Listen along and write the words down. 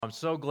I'm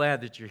so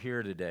glad that you're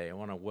here today. I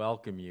want to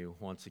welcome you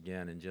once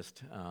again, and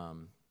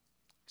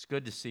it's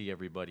good to see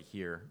everybody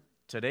here.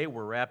 Today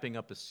we're wrapping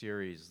up a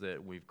series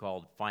that we've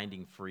called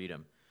Finding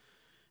Freedom,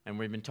 and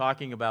we've been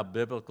talking about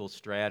biblical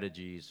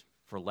strategies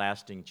for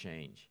lasting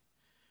change.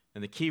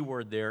 And the key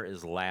word there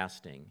is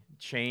lasting,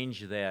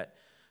 change that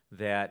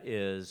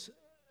is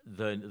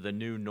the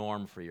new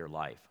norm for your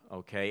life,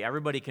 okay?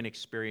 Everybody can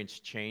experience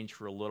change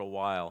for a little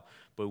while,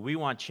 but we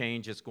want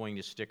change that's going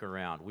to stick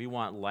around. We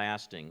want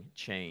lasting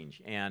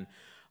change. And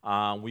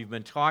we've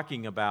been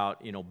talking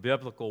about,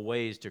 biblical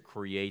ways to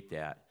create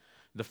that.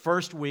 The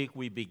first week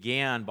we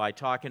began by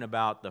talking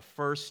about the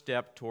first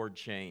step toward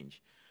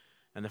change.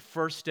 And the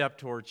first step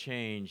toward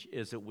change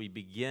is that we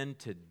begin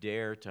to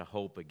dare to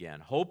hope again.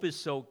 Hope is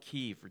so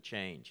key for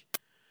change.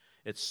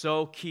 It's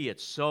so key,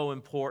 it's so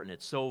important,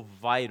 it's so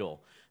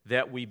vital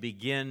that we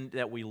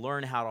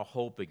learn how to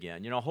hope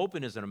again.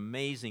 Hoping is an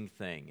amazing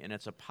thing, and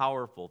it's a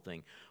powerful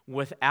thing.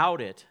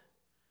 Without it,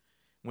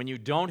 when you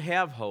don't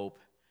have hope,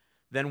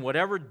 then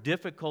whatever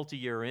difficulty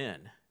you're in,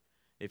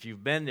 if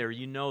you've been there,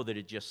 you know that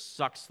it just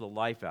sucks the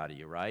life out of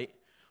you, right?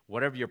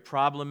 Whatever your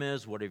problem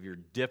is, whatever your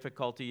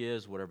difficulty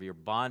is, whatever your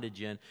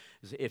bondage in,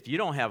 if you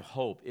don't have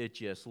hope, it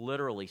just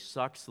literally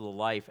sucks the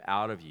life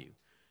out of you.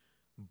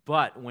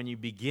 But when you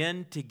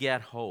begin to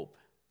get hope,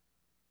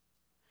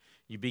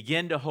 you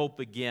begin to hope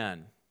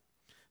again,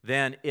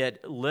 then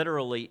it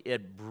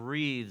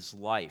breathes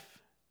life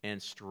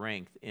and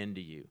strength into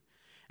you.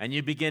 And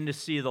you begin to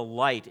see the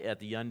light at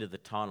the end of the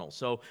tunnel.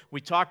 So we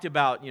talked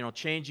about,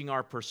 changing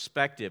our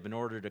perspective in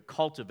order to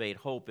cultivate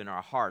hope in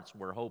our hearts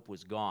where hope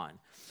was gone.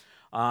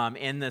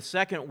 In the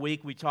second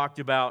week, we talked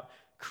about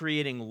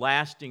creating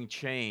lasting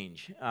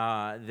change,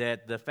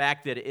 that the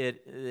fact that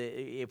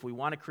if we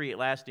want to create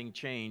lasting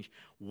change,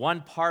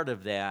 one part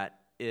of that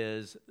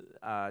is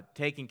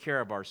taking care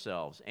of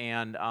ourselves.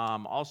 And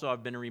also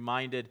I've been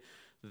reminded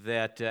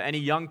that any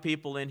young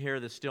people in here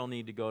that still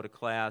need to go to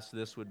class,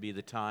 this would be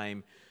the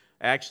time.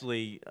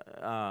 Actually,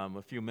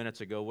 a few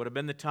minutes ago would have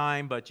been the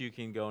time, but you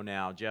can go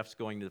now. Jeff's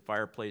going to the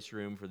fireplace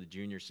room for the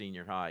junior,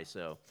 senior high,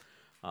 so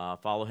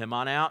follow him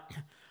on out.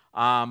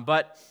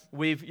 But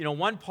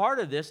one part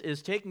of this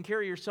is taking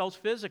care of yourselves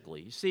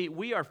physically. You see,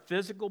 we are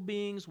physical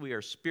beings, we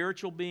are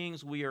spiritual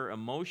beings, we are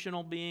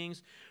emotional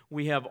beings.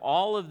 We have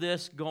all of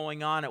this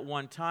going on at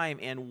one time,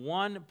 and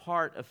one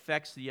part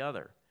affects the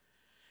other.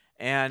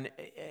 And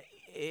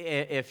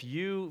if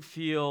you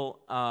feel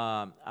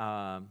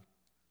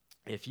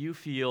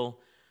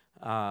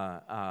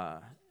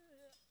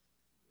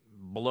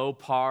below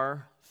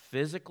par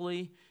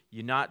physically,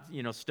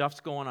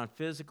 stuff's going on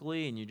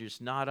physically and you're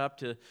just not up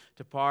to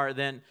par,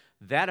 then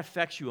that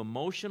affects you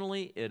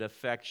emotionally, it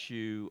affects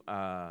you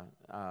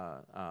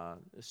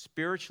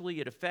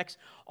spiritually, it affects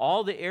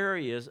all the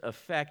areas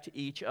affect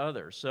each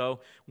other. So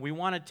we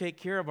want to take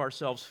care of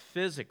ourselves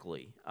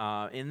physically.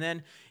 And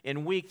then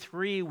in week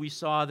 3, we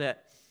saw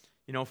that,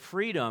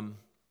 freedom,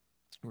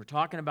 we're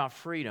talking about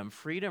freedom.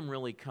 Freedom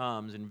really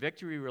comes and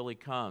victory really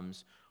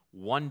comes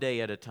one day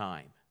at a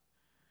time.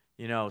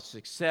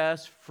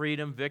 Success,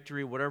 freedom,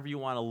 victory, whatever you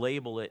want to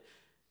label it,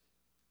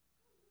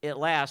 it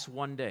lasts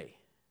one day.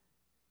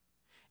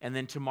 And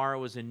then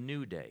tomorrow is a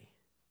new day.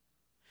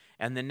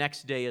 And the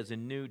next day is a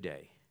new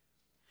day.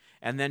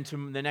 And then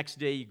the next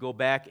day you go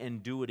back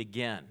and do it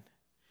again.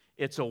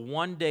 It's a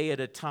one day at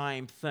a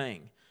time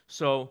thing.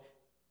 So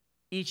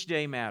each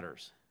day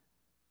matters.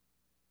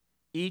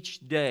 Each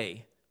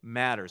day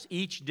matters.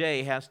 Each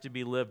day has to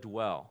be lived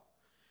well.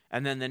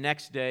 And then the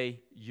next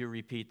day you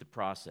repeat the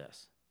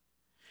process.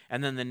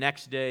 And then the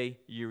next day,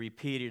 you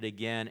repeat it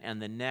again, and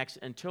the next,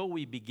 until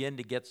we begin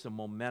to get some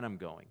momentum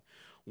going.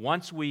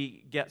 Once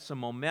we get some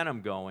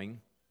momentum going,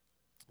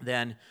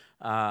 then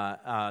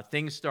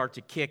things start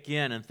to kick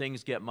in and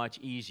things get much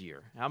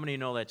easier. How many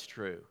know that's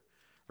true?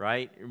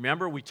 Right?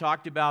 Remember, we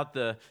talked about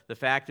the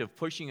fact of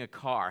pushing a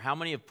car. How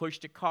many have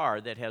pushed a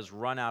car that has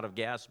run out of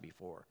gas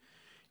before?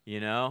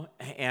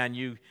 And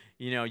you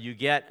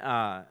get,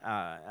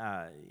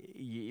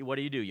 what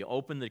do? You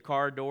open the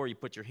car door, you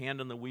put your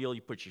hand on the wheel,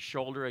 you put your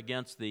shoulder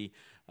against the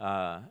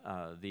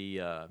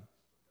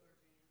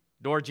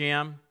door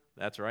jamb.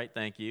 That's right,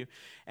 thank you.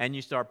 And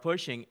you start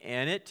pushing,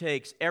 and it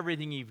takes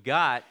everything you've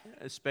got,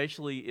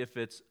 especially if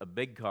it's a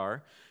big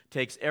car,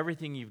 takes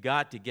everything you've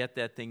got to get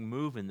that thing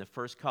moving the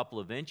first couple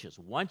of inches.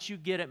 Once you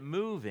get it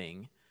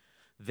moving,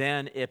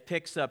 then it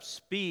picks up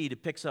speed,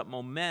 it picks up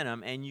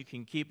momentum, and you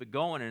can keep it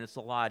going, and it's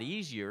a lot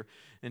easier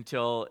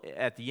until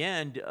at the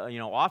end,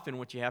 often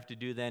what you have to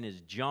do then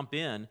is jump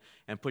in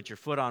and put your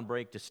foot on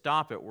brake to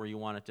stop it where you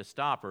want it to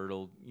stop, or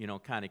it'll,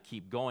 kind of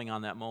keep going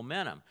on that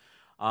momentum.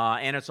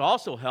 And it's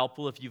also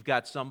helpful if you've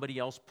got somebody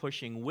else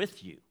pushing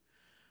with you,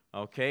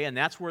 okay? And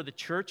that's where the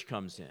church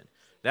comes in.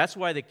 That's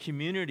why the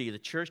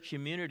church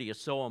community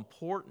is so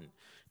important.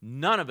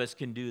 None of us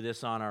can do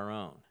this on our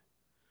own.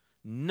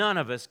 None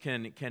of us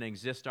can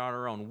exist on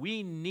our own.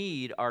 We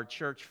need our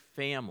church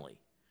family.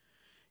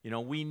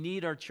 We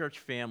need our church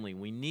family.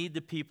 We need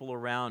the people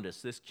around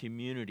us, this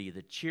community,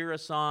 to cheer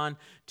us on,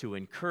 to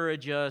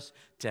encourage us,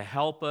 to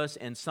help us,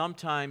 and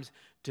sometimes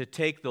to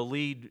take the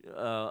lead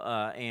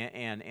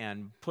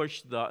and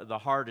push the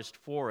hardest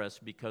for us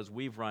because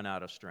we've run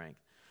out of strength.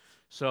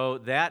 So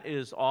that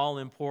is all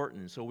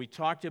important. So we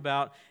talked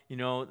about,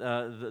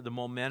 the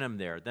momentum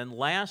there. Then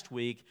last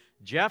week,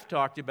 Jeff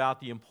talked about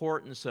the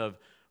importance of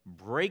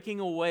breaking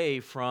away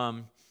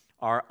from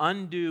our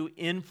undue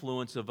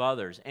influence of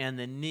others and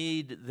the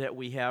need that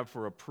we have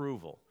for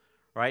approval,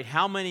 right?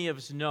 How many of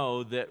us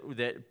know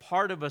that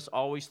part of us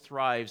always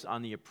thrives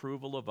on the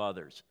approval of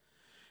others?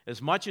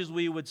 As much as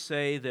we would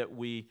say that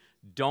we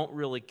don't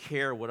really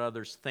care what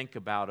others think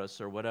about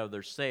us or what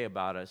others say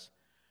about us,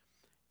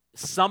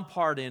 some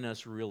part in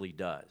us really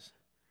does.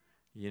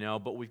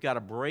 But we've got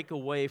to break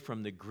away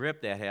from the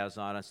grip that has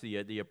on us,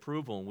 the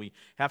approval. And we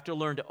have to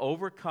learn to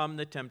overcome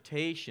the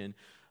temptation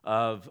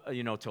of,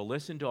 to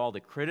listen to all the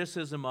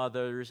criticism of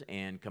others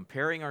and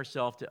comparing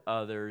ourselves to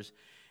others.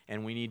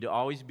 And we need to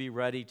always be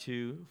ready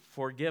to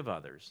forgive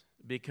others.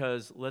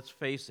 Because let's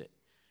face it,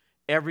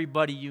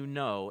 everybody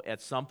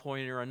at some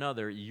point or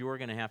another, you're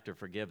going to have to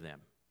forgive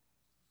them.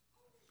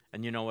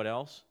 And you know what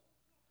else?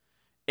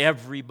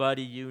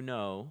 Everybody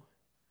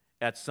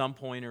at some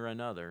point or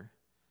another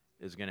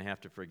is going to have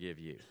to forgive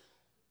you,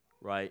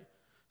 right?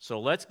 So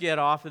let's get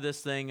off of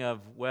this thing of,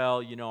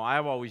 I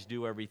always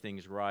do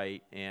everything's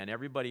right, and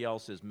everybody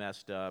else is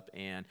messed up,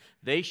 and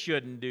they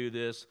shouldn't do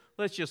this.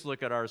 Let's just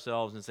look at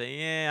ourselves and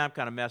say, I'm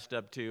kind of messed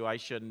up too. I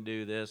shouldn't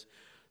do this.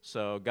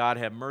 So God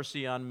have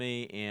mercy on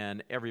me,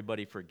 and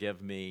everybody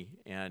forgive me.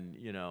 And,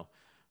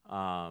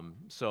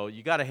 so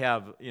you got to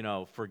have,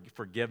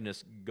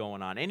 forgiveness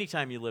going on.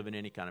 Anytime you live in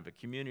any kind of a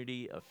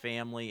community, a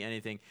family,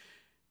 anything,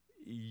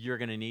 you're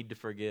going to need to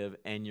forgive,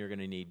 and you're going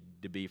to need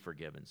to be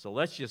forgiven. So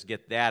let's just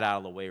get that out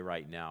of the way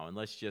right now, and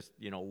let's just,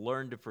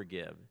 learn to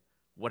forgive,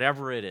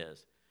 whatever it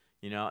is.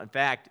 In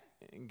fact,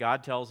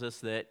 God tells us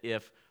that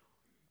if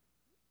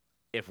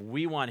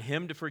we want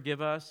Him to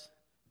forgive us,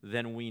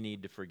 then we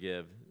need to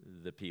forgive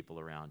the people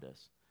around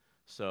us.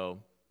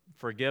 So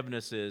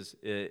forgiveness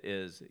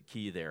is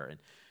key there,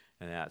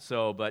 and that.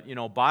 So, but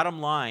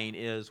bottom line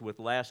is with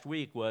last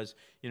week was,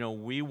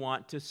 we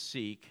want to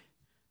seek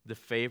the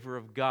favor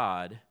of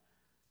God,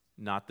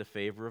 not the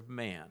favor of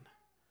man.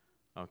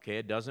 Okay,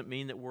 it doesn't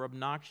mean that we're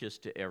obnoxious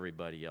to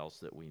everybody else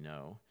that we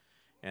know,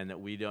 and that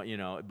we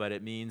don't, but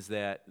it means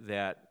that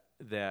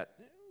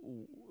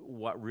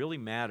what really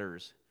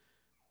matters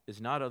is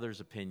not others'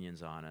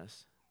 opinions on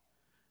us,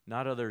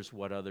 not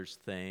what others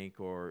think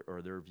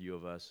or their view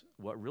of us.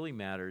 What really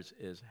matters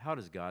is, how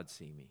does God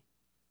see me?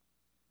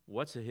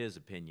 What's His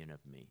opinion of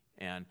me?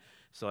 And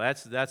so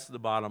that's the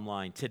bottom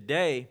line.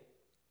 Today,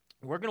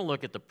 we're going to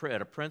look at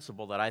a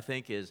principle that I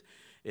think is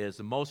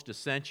the most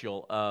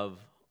essential of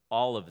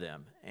all of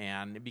them.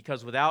 And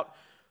because without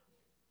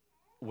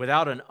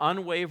an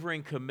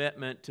unwavering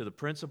commitment to the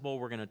principle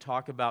we're going to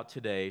talk about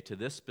today, to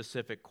this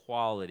specific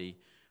quality,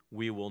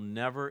 we will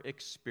never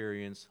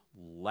experience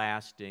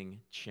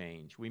lasting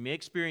change. We may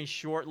experience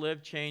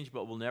short-lived change,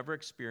 but we'll never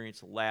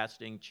experience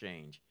lasting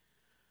change.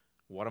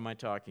 What am I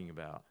talking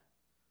about?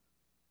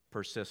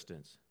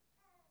 Persistence.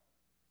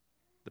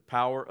 The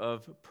power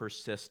of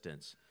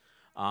persistence.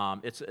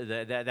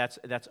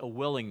 That's a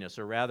willingness,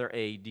 or rather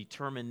a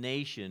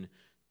determination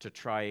to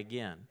try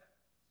again,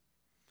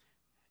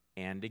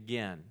 and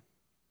again,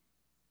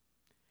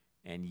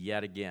 and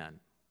yet again.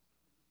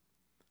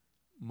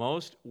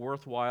 Most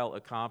worthwhile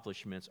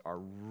accomplishments are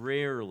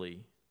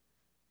rarely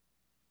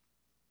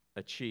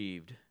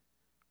achieved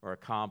or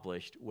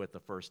accomplished with the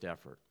first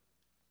effort.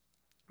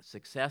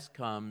 Success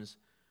comes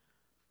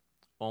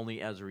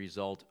only as a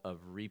result of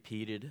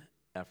repeated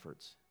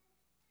efforts.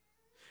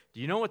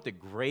 Do you know what the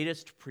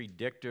greatest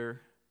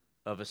predictor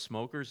of a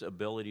smoker's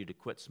ability to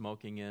quit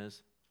smoking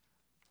is?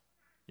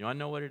 You want to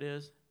know what it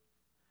is?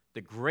 The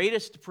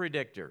greatest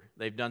predictor,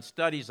 they've done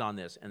studies on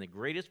this, and the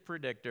greatest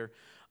predictor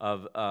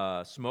of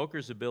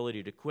smokers'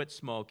 ability to quit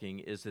smoking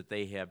is that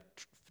they have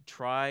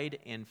tried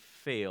and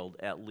failed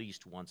at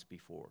least once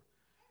before.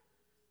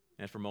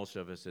 And for most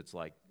of us, it's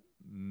like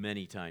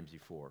many times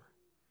before.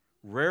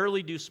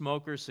 Rarely do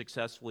smokers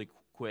successfully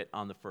quit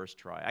on the first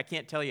try. I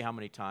can't tell you how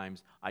many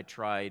times I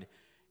tried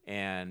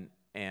and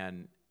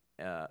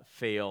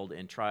failed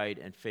and tried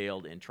and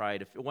failed and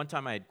tried. One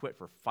time I had quit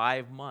for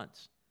 5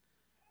 months,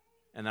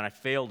 and then I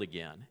failed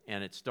again,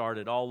 and it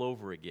started all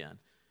over again.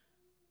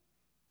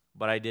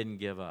 But I didn't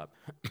give up.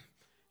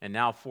 And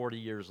now 40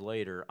 years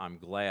later, I'm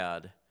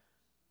glad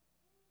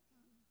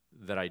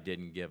that I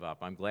didn't give up.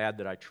 I'm glad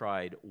that I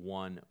tried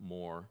one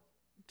more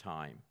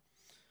time.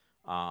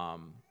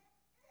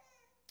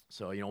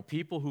 So,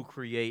 people who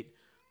create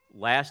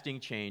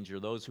lasting change are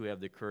those who have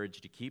the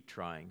courage to keep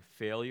trying.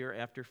 Failure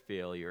after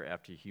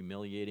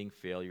humiliating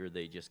failure,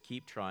 they just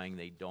keep trying.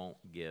 They don't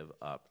give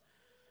up.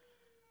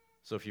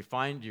 So if you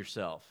find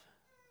yourself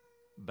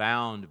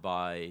bound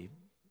by,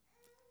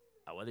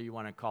 whether you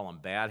want to call them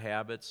bad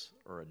habits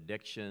or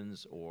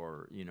addictions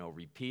or,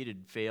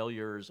 repeated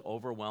failures,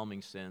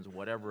 overwhelming sins,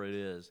 whatever it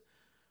is,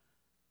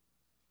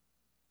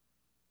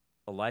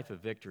 a life of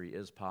victory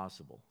is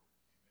possible.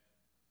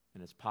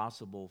 And it's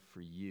possible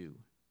for you,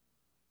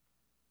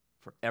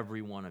 for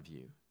every one of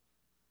you.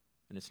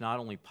 And it's not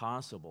only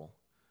possible,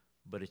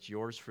 but it's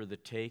yours for the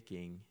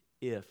taking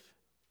if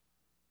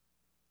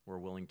we're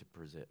willing to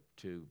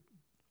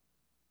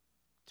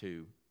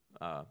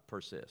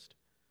persist.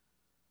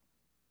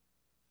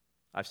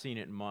 I've seen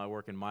it in my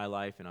work in my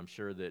life, and I'm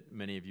sure that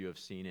many of you have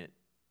seen it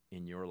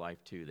in your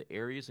life too. The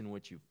areas in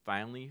which you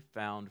finally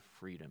found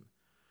freedom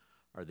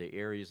are the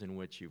areas in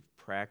which you've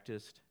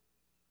practiced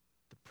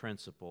the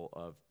principle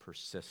of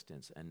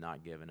persistence and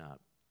not giving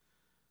up.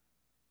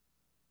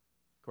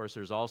 Of course,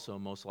 there's also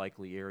most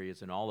likely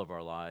areas in all of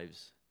our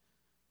lives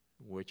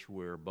which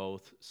we're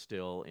both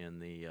still in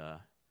the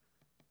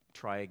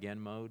try again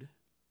mode.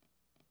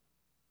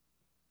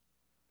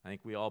 I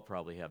think we all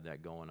probably have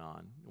that going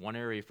on. One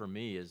area for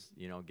me is,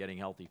 getting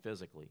healthy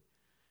physically.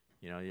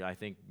 I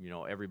think,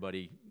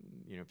 everybody,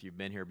 if you've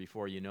been here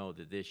before, you know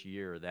that this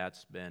year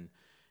that's been,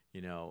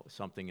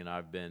 something that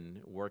I've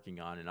been working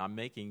on, and I'm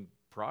making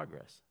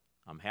progress.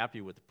 I'm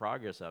happy with the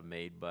progress I've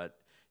made, but,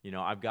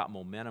 I've got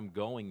momentum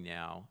going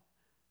now,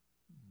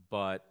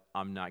 but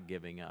I'm not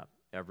giving up.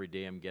 Every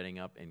day I'm getting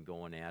up and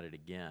going at it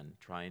again,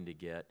 trying to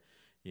get,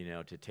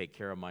 to take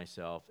care of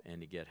myself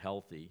and to get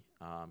healthy,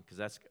 because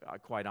that's,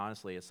 quite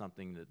honestly, is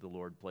something that the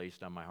Lord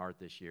placed on my heart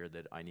this year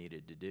that I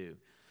needed to do.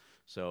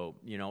 So,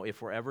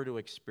 if we're ever to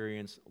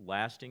experience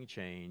lasting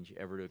change,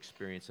 ever to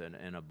experience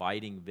an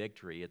abiding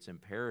victory, it's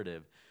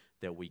imperative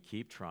that we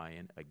keep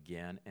trying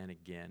again and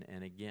again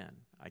and again.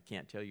 I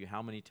can't tell you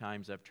how many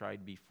times I've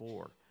tried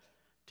before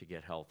to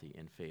get healthy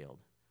and failed.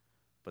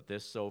 But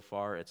this, so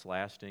far, it's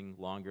lasting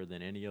longer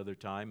than any other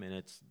time, and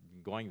it's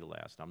going to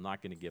last. I'm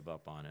not going to give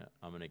up on it.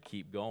 I'm going to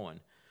keep going.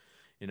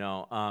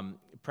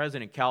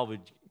 President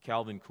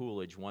Calvin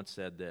Coolidge once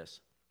said this: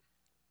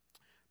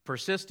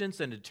 "Persistence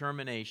and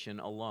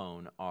determination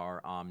alone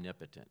are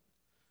omnipotent.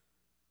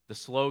 The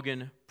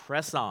slogan,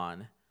 'Press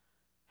on,'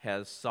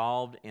 has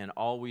solved and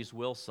always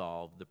will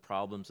solve the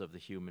problems of the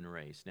human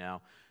race."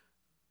 Now,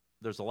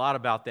 there's a lot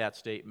about that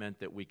statement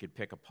that we could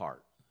pick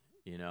apart.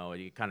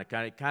 It kind of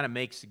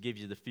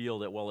gives you the feel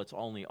that, well, it's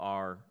only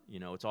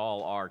it's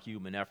all our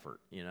human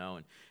effort,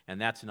 and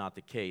that's not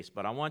the case.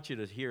 But I want you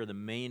to hear the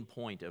main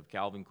point of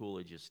Calvin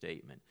Coolidge's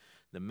statement.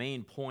 The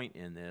main point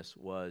in this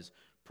was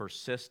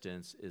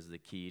persistence is the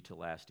key to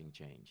lasting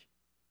change.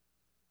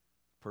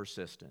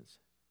 Persistence.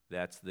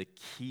 That's the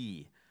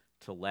key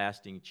to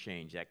lasting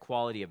change. That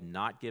quality of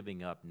not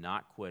giving up,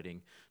 not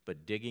quitting,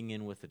 but digging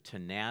in with a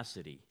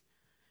tenacity.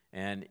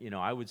 And,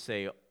 I would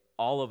say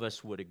all of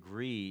us would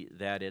agree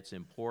that it's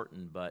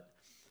important, but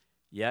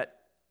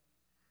yet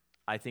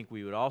I think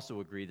we would also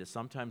agree that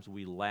sometimes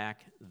we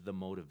lack the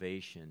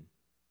motivation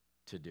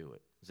to do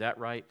it. Is that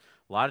right?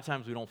 A lot of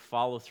times we don't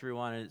follow through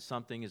on it.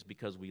 Something is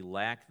because we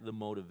lack the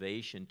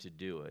motivation to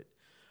do it.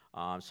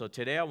 So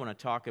today I want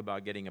to talk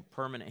about getting a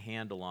permanent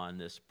handle on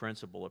this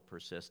principle of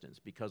persistence,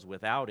 because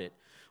without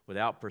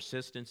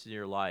persistence in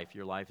your life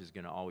is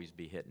going to always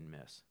be hit and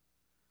miss.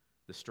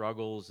 The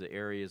struggles, the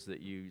areas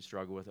that you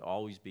struggle with,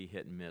 always be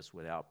hit and miss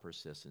without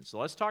persistence. So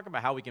let's talk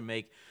about how we can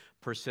make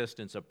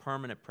persistence a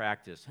permanent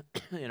practice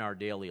in our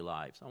daily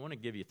lives. I want to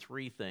give you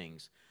 3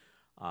 things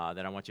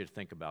that I want you to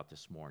think about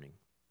this morning.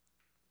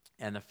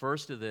 And the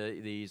first of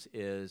these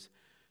is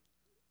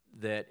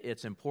that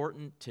it's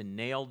important to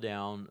nail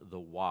down the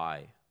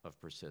why of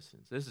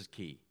persistence. This is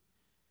key.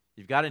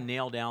 You've got to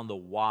nail down the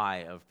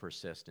why of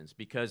persistence,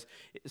 because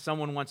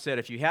someone once said,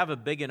 if you have a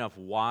big enough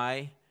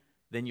why,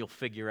 then you'll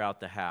figure out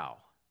the how.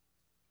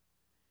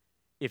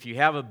 If you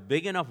have a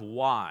big enough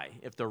why,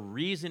 if the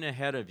reason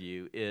ahead of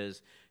you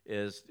is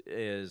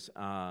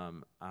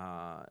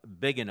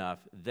big enough,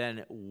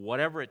 then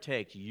whatever it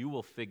takes, you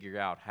will figure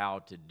out how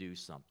to do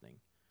something.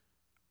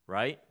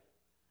 Right?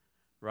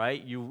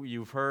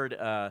 You've heard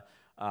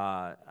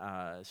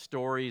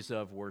stories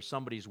of where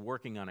somebody's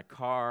working on a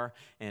car,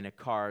 and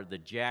the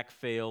jack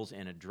fails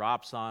and it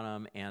drops on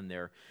them,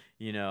 and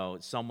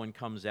someone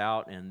comes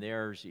out and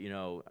there's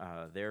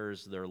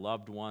their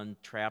loved one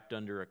trapped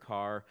under a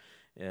car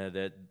and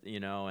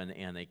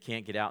they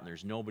can't get out, and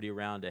there's nobody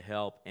around to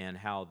help, and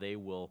how they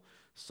will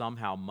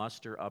somehow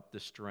muster up the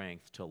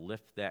strength to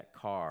lift that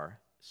car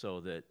so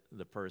that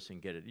the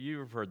person get it.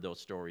 You've heard those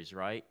stories,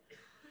 right?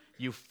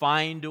 You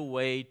find a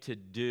way to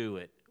do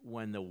it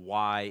when the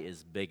why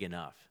is big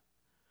enough.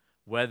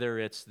 Whether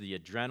it's the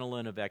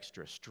adrenaline of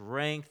extra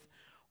strength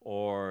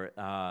or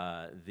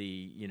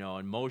the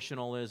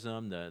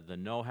emotionalism, the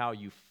know-how,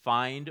 you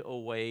find a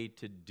way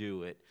to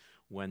do it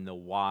when the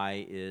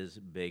why is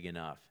big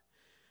enough.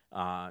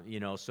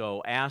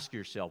 So ask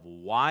yourself,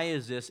 why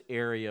is this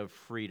area of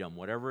freedom,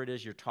 whatever it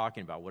is you're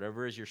talking about,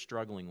 whatever it is you're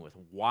struggling with,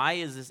 why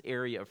is this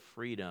area of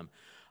freedom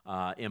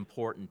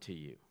important to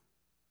you?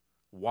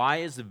 Why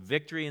is the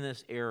victory in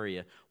this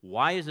area,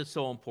 why is it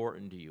so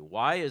important to you?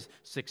 Why is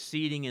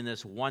succeeding in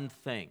this one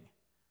thing,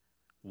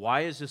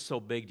 why is this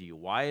so big to you?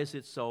 Why is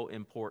it so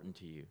important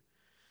to you?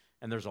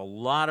 And there's a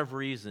lot of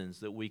reasons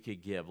that we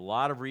could give, a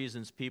lot of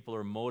reasons people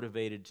are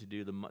motivated to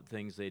do the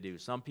things they do.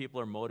 Some people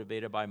are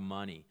motivated by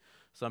money.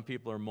 Some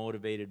people are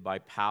motivated by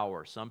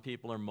power. Some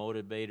people are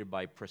motivated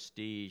by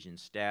prestige and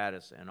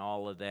status and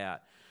all of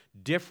that.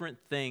 Different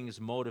things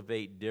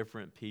motivate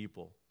different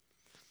people.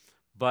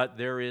 But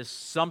there is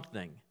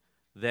something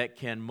that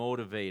can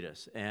motivate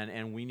us.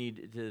 And we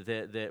need to,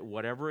 that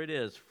whatever it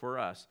is for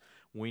us,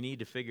 we need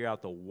to figure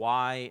out the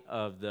why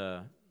of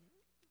the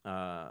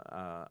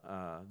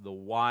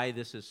why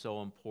this is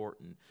so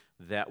important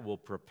that will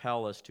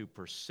propel us to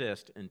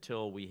persist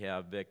until we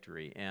have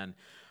victory. And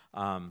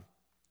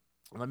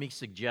let me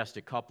suggest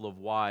a couple of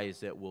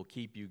whys that will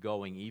keep you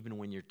going even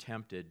when you're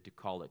tempted to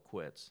call it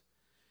quits.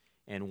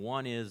 And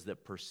one is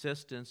that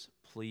persistence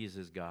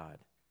pleases God.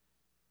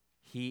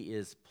 He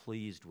is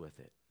pleased with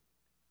it.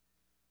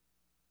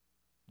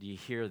 Do you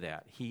hear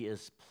that? He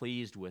is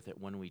pleased with it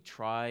when we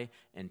try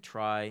and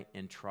try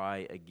and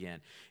try again.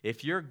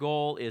 If your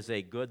goal is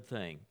a good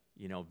thing,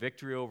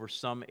 victory over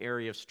some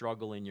area of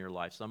struggle in your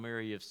life, some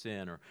area of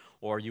sin,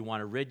 or you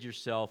want to rid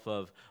yourself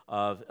of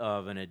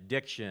an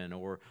addiction,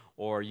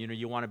 or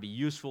you want to be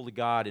useful to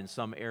God in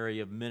some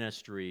area of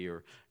ministry,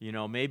 or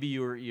maybe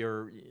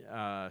you're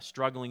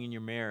struggling in your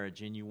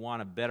marriage and you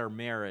want a better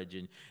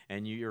marriage,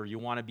 and you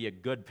want to be a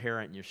good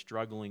parent and you're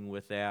struggling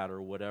with that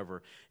or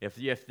whatever.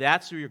 If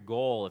that's your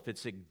goal, if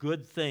it's a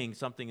good thing,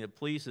 something that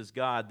pleases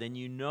God, then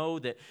you know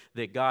that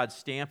God's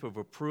stamp of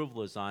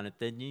approval is on it.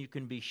 Then you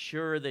can be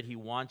sure that He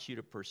wants you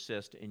to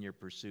persist in your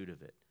pursuit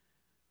of it.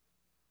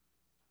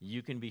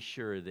 You can be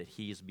sure that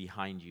He's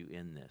behind you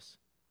in this.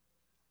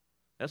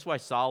 That's why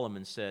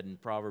Solomon said in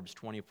Proverbs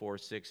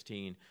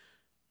 24:16,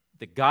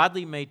 the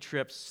godly may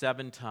trip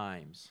 7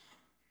 times,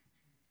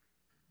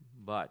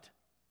 but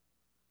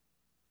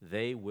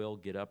they will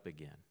get up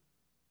again.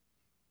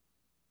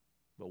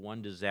 But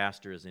one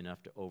disaster is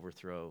enough to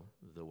overthrow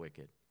the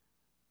wicked.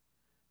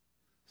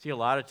 See, a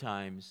lot of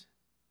times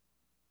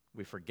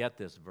we forget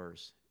this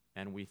verse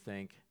and we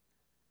think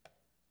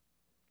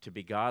to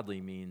be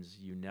godly means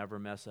you never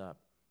mess up,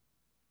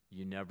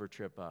 you never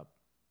trip up,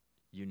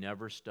 you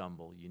never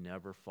stumble, you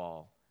never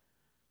fall.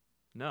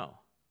 No.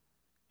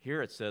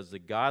 Here it says the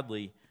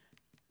godly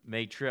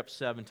may trip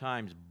 7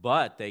 times,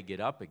 but they get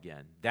up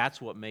again. That's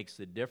what makes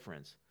the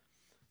difference.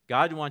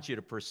 God wants you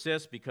to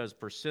persist because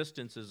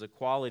persistence is a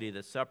quality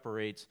that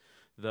separates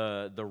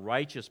the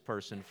righteous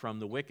person from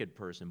the wicked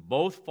person.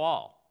 Both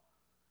fall.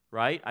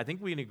 Right? I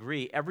think we can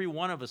agree every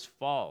one of us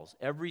falls.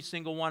 Every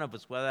single one of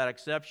us without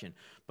exception.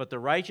 But the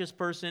righteous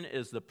person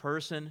is the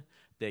person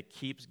that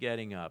keeps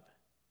getting up.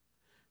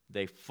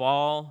 They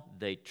fall,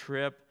 they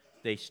trip,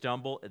 they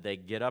stumble, they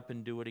get up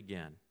and do it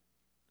again.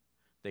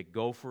 They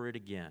go for it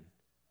again.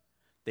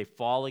 They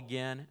fall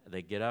again,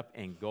 they get up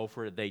and go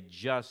for it. They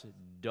just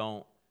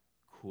don't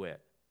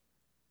quit.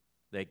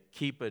 They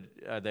keep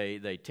it.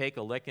 They take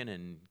a licking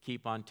and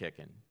keep on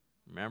ticking.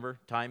 Remember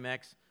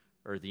Timex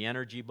or the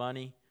Energy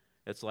Bunny?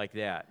 It's like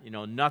that.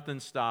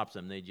 Nothing stops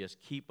them. They just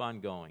keep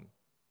on going.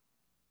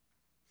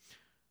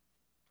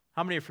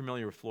 How many are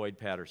familiar with Floyd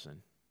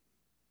Patterson?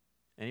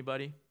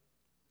 Anybody?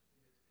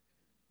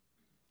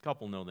 A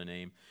couple know the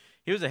name.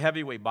 He was a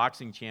heavyweight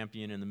boxing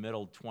champion in the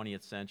middle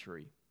 20th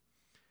century.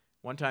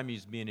 One time he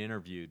was being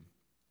interviewed,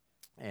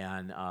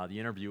 and the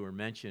interviewer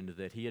mentioned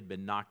that he had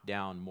been knocked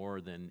down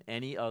more than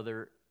any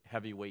other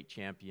heavyweight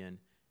champion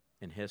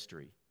in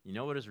history. You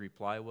know what his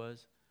reply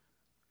was?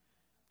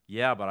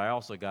 Yeah, but I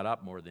also got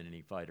up more than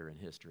any fighter in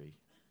history.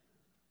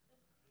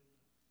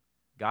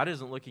 God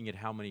isn't looking at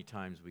how many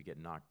times we get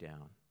knocked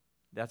down.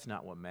 That's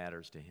not what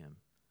matters to Him.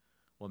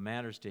 What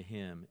matters to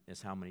Him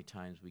is how many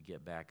times we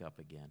get back up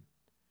again.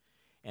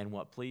 And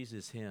what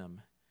pleases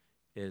Him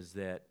is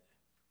that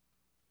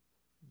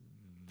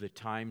the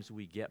times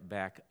we get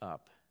back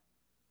up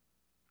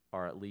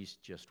are at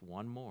least just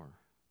one more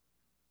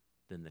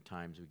than the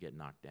times we get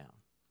knocked down.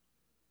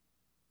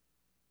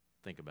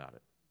 Think about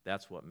it.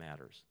 That's what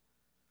matters.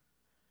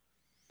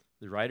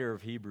 The writer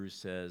of Hebrews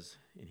says,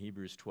 in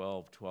Hebrews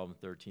 12 and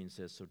 13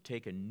 says, so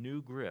take a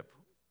new grip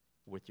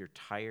with your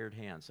tired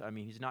hands. I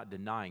mean, he's not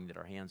denying that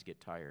our hands get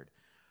tired.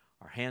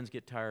 Our hands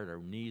get tired, our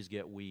knees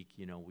get weak,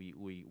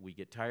 we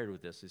get tired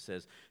with this. It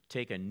says,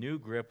 take a new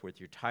grip with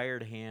your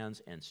tired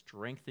hands and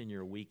strengthen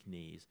your weak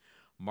knees.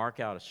 Mark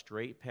out a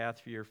straight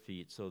path for your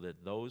feet so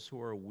that those who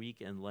are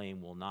weak and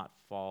lame will not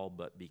fall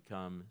but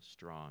become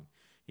strong.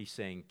 He's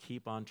saying,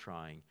 keep on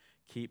trying,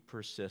 keep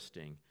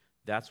persisting.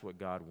 That's what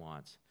God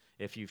wants.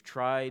 If you've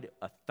tried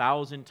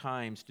 1,000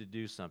 times to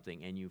do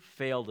something and you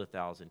failed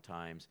 1,000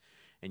 times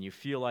and you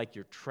feel like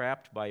you're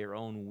trapped by your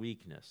own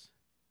weakness,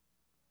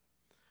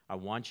 I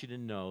want you to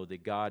know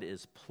that God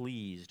is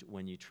pleased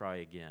when you try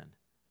again.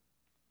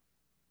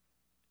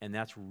 And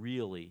that's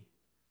really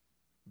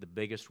the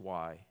biggest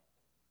why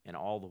and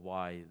all the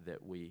why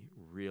that we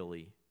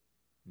really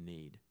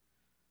need.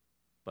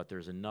 But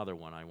there's another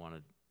one I want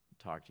to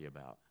talk to you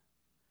about.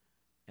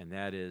 And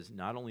that is,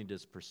 not only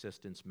does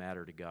persistence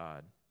matter to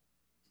God,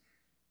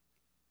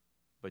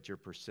 but your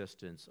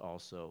persistence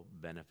also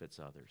benefits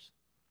others.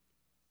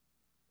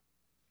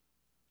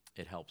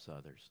 It helps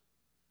others.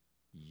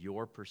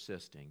 Your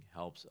persisting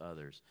helps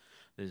others.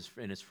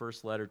 In his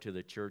first letter to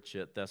the church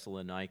at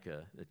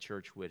Thessalonica, the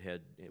church which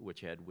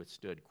had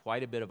withstood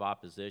quite a bit of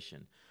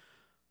opposition,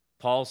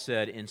 Paul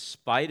said, in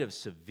spite of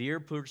severe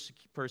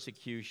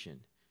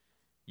persecution,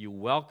 you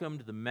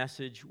welcomed the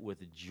message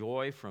with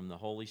joy from the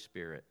Holy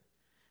Spirit.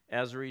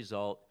 As a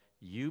result,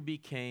 you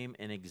became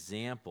an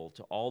example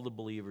to all the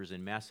believers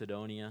in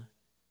Macedonia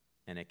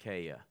and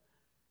Achaia.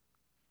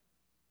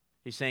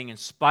 He's saying, in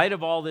spite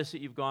of all this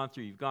that you've gone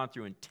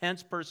through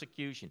intense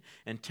persecution,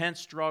 intense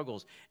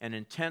struggles, and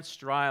intense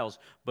trials,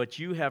 but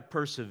you have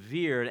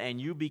persevered and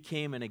you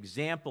became an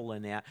example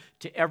in that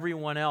to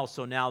everyone else.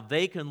 So now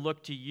they can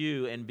look to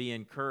you and be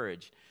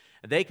encouraged.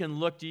 They can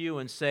look to you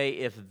and say,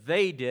 if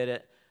they did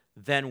it,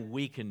 then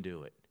we can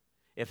do it.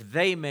 If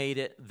they made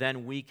it,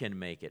 then we can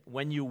make it.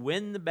 When you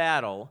win the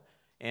battle,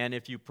 and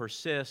if you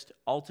persist,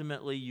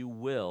 ultimately you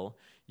will.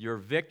 Your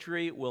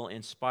victory will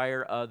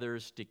inspire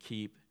others to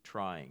keep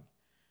trying.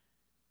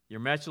 Your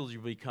message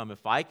will become,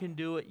 if I can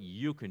do it,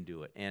 you can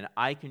do it, and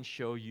I can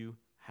show you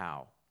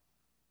how.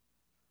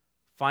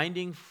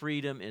 Finding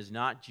freedom is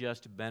not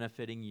just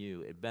benefiting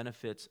you, it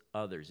benefits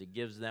others. It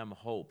gives them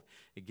hope.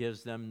 It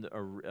gives them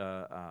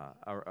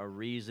a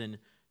reason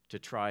to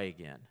try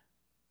again.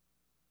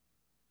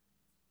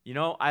 You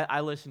know,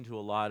 I listen to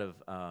a lot of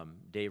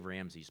Dave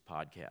Ramsey's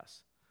podcasts,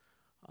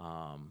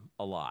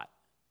 a lot.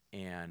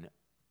 And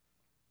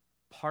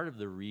part of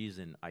the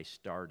reason I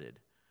started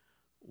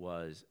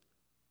was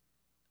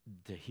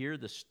to hear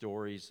the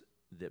stories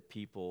that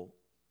people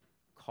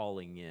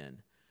calling in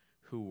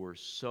who were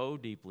so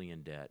deeply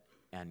in debt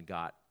and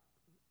got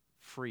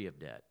free of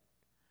debt.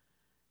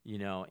 You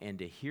know, and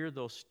to hear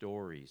those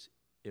stories,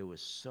 it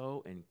was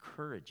so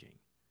encouraging.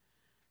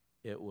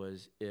 It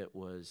was,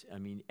 I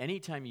mean,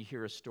 anytime you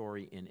hear a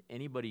story in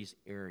anybody's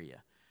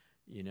area,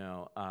 you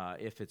know,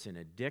 if it's an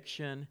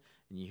addiction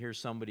and you hear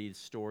somebody's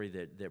story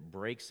that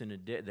breaks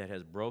that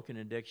has broken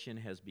addiction,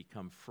 has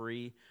become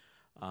free,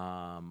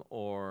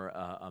 or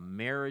a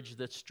marriage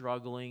that's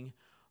struggling,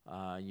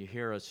 you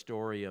hear a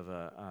story of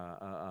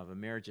a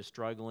marriage that's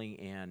struggling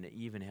and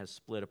even has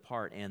split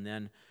apart, and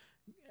then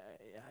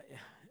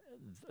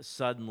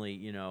suddenly,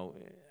 you know,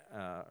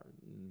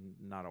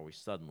 not always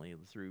suddenly,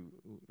 through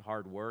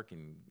hard work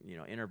and, you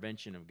know,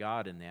 intervention of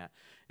God in that,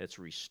 it's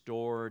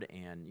restored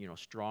and, you know,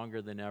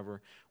 stronger than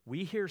ever. When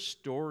we hear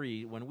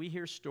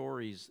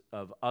stories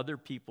of other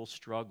people's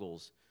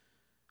struggles,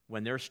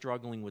 when they're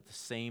struggling with the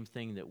same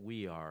thing that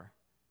we are,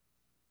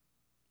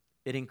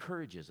 it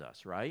encourages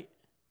us, right?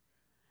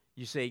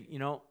 You say, you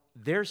know,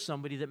 there's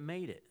somebody that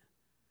made it.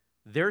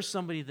 There's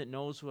somebody that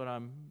knows what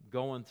I'm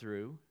going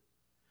through.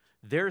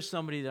 There's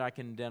somebody that I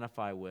can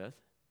identify with.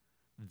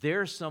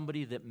 There's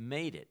somebody that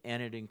made it,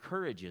 and it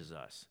encourages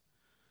us.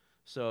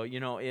 So, you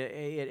know,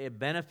 it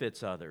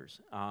benefits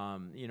others.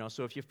 You know,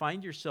 so if you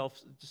find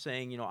yourself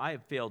saying, you know, I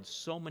have failed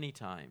so many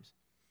times.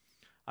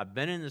 I've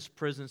been in this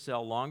prison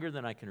cell longer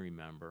than I can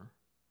remember.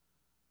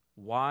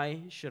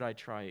 Why should I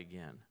try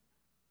again?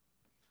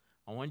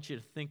 I want you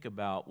to think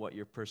about what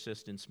your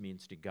persistence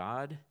means to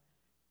God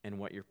and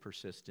what your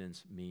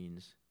persistence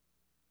means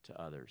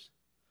to others.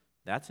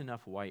 That's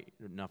enough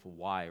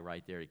why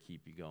right there to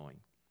keep you going.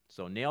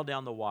 So nail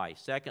down the why.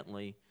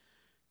 Secondly,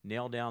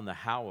 nail down the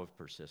how of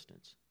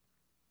persistence.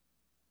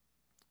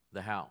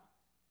 The how.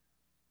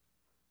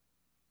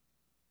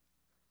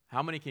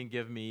 How many can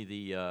give me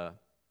the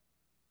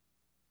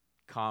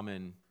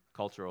common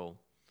cultural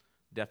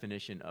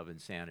definition of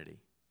insanity?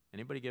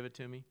 Anybody give it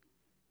to me?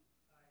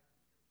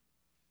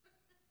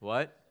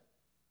 What?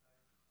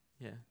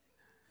 Yeah.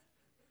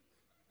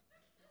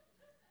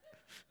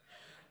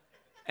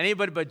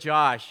 Anybody but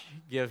Josh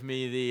give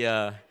me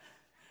the,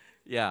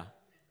 yeah.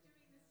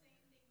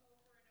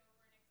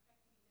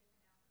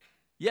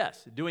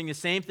 Yes, doing the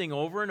same thing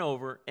over and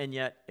over and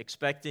yet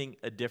expecting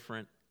a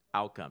different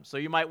outcome. So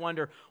you might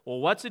wonder, well,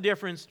 what's the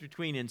difference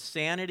between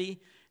insanity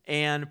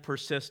and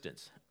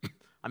persistence?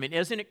 I mean,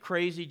 isn't it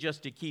crazy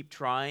just to keep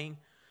trying,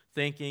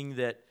 thinking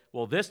that,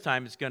 well, this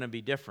time it's going to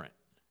be different?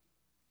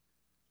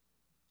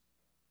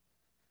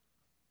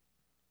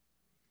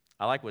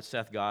 I like what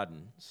Seth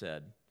Godin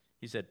said.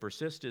 He said,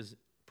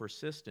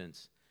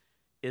 persistence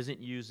isn't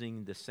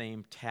using the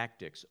same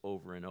tactics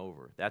over and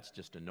over. That's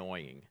just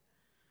annoying.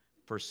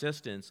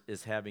 Persistence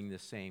is having the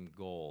same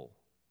goal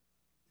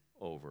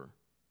over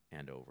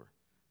and over.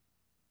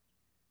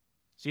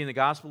 See, in the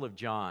Gospel of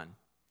John,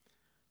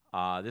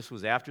 this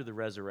was after the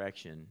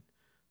resurrection,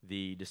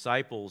 the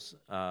disciples,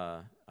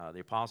 the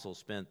apostles,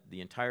 spent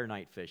the entire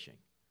night fishing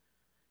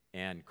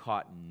and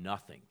caught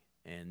nothing.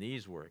 And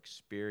these were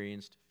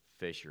experienced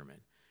fishermen,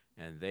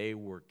 and they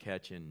were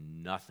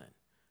catching nothing,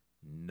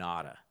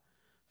 nada.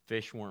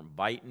 Fish weren't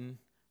biting,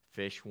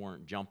 fish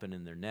weren't jumping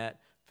in their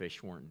net,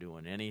 fish weren't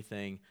doing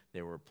anything.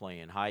 They were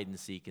playing hide and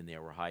seek, and they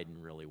were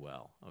hiding really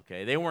well.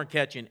 Okay, they weren't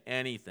catching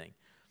anything.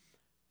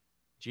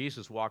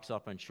 Jesus walks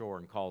up on shore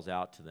and calls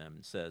out to them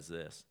and says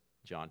this,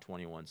 John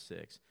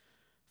 21:6,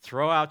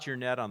 throw out your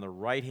net on the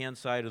right-hand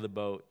side of the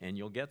boat, and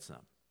you'll get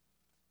some.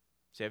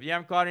 Say, if you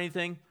haven't caught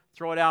anything,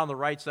 throw it out on the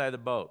right side of the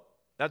boat.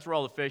 That's where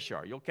all the fish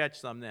are. You'll catch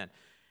some then.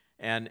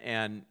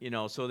 And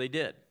so they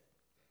did.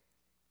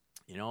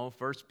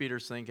 First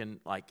Peter's thinking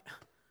like,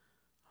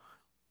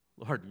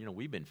 Lord,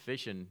 we've been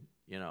fishing,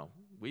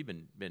 we've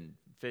been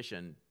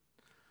fishing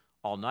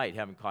all night,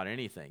 haven't caught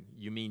anything.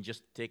 You mean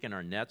just taking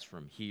our nets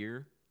from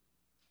here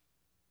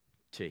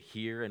to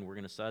here and we're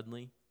going to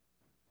suddenly?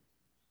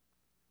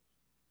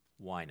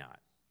 Why not?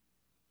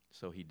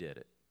 So he did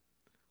it.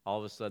 All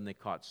of a sudden they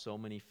caught so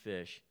many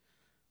fish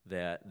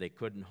that they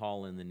couldn't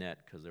haul in the net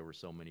because there were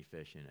so many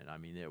fish in it. I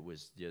mean,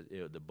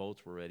 the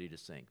boats were ready to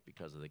sink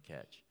because of the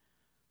catch.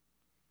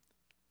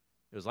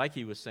 It was like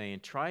he was saying,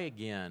 try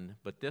again,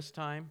 but this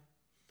time,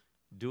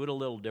 do it a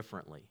little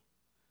differently.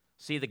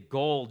 See, the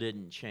goal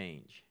didn't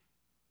change.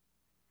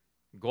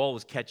 The goal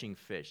was catching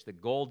fish. The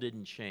goal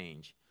didn't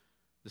change.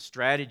 The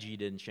strategy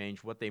didn't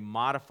change. What they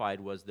modified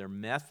was their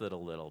method a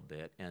little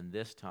bit, and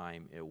this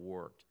time it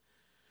worked.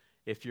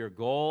 If your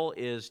goal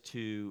is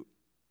to,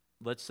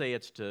 let's say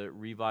it's to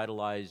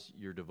revitalize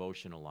your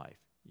devotional life.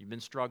 You've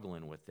been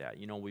struggling with that.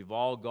 We've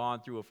all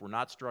gone through, if we're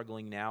not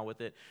struggling now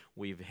with it,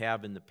 we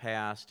have in the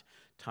past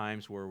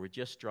times where we're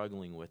just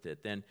struggling with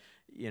it. Then,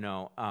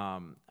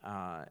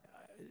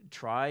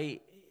 try,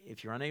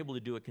 if you're unable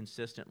to do it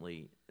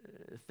consistently,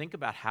 think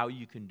about how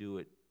you can do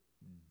it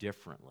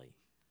differently.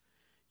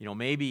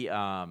 Maybe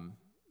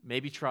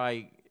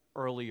try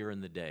earlier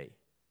in the day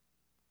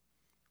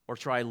or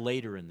try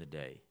later in the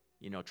day.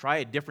 Try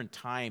a different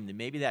time.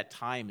 Maybe that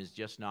time is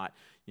just not,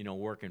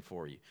 working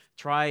for you.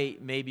 Try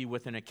maybe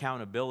with an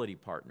accountability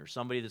partner,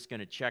 somebody that's going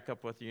to check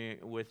up with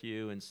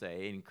you and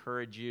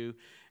encourage you,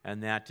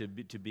 and that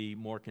to be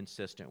more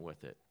consistent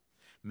with it.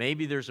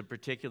 Maybe there's a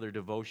particular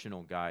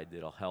devotional guide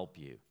that'll help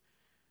you.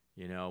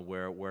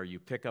 Where you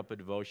pick up a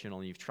devotional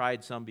and you've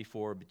tried some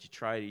before, but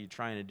you're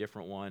trying a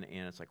different one,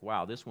 and it's like,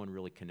 wow, this one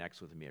really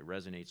connects with me. It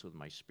resonates with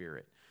my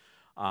spirit.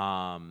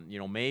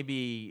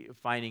 Maybe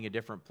finding a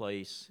different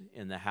place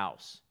in the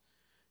house,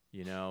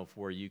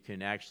 where you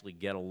can actually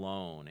get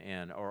alone,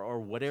 or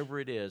whatever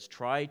it is.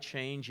 Try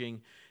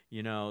changing,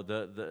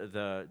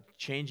 the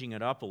changing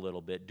it up a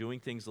little bit, doing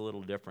things a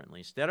little differently.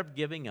 Instead of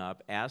giving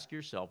up, ask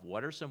yourself,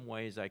 what are some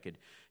ways I could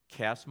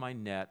cast my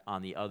net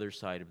on the other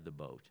side of the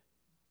boat?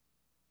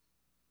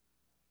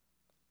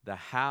 The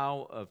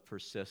how of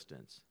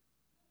persistence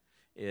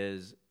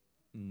is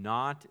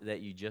not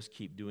that you just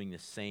keep doing the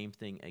same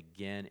thing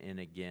again and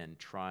again,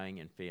 trying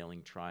and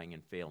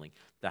failing.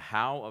 The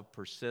how of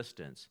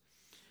persistence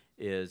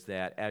is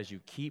that as you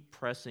keep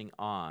pressing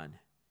on,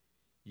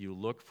 you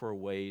look for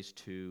ways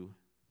to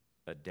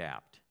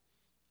adapt.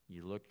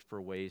 You look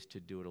for ways to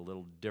do it a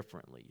little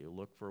differently. You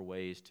look for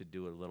ways to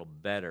do it a little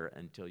better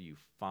until you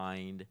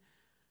find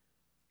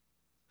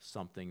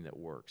something that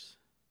works.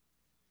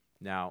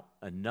 Now,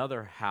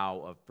 another how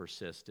of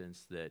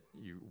persistence that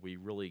we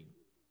really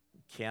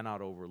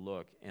cannot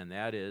overlook, and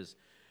that is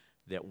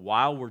that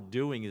while we're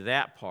doing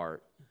that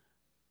part,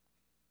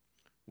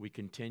 we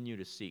continue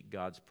to seek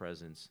God's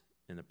presence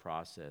in the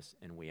process,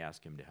 and we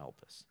ask Him to help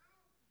us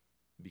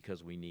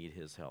because we need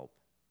His help.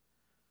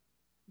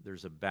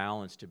 There's a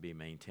balance to be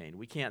maintained.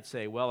 We can't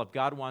say, well, if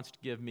God wants to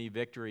give me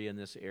victory in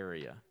this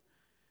area,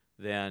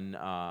 then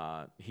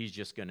He's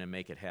just going to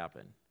make it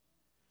happen.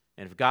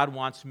 And if God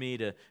wants me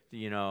to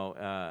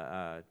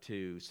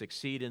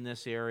succeed in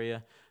this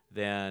area,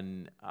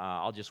 then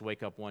I'll just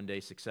wake up one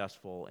day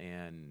successful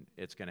and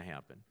it's going to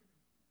happen.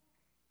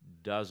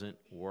 Doesn't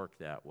work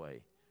that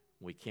way.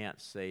 We can't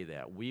say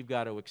that. We've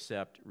got to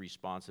accept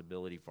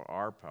responsibility for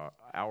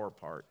our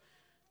part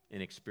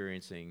in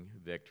experiencing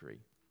victory.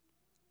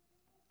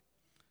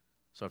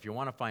 So if you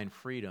want to find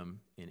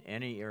freedom in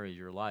any area of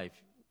your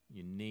life,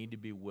 you need to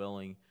be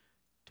willing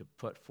to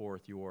put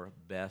forth your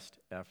best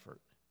effort.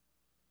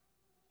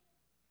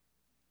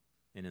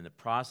 And in the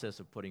process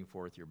of putting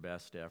forth your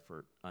best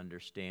effort,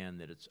 understand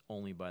that it's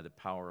only by the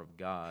power of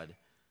God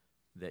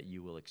that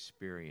you will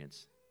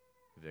experience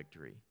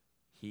victory.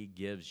 He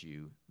gives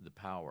you the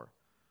power.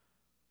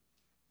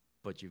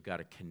 But you've got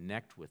to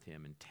connect with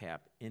Him and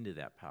tap into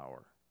that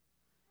power.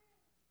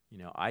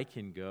 I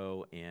can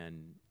go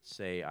and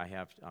say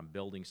I'm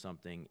building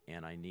something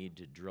and I need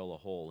to drill a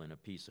hole in a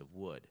piece of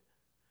wood.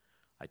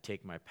 I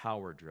take my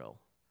power drill.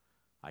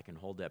 I can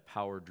hold that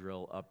power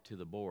drill up to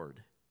the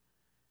board.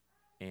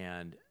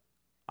 And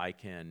I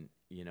can,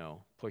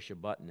 push a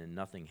button and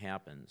nothing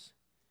happens.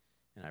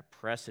 And I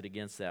press it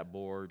against that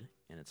board,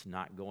 and it's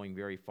not going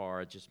very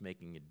far. It's just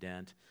making a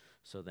dent.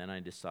 So then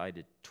I decide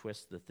to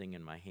twist the thing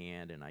in my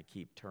hand, and I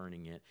keep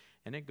turning it.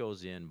 And it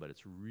goes in, but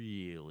it's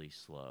really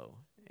slow.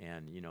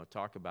 And,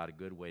 talk about a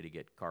good way to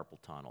get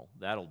carpal tunnel.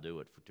 That'll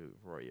do it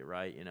for you,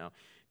 right?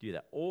 Do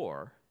that.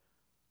 Or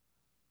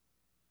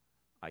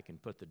I can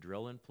put the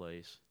drill in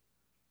place,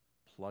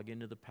 plug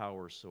into the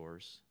power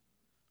source,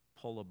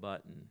 pull a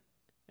button,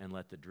 and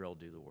let the drill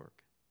do the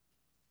work.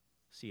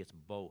 See, it's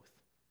both.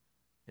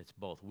 It's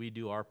both. We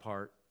do our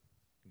part.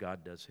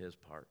 God does His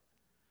part.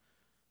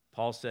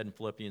 Paul said in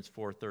Philippians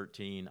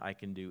 4:13, I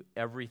can do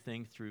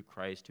everything through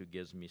Christ who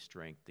gives me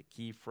strength. The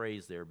key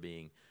phrase there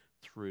being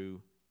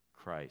through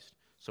Christ.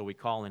 So we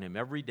call on him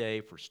every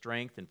day for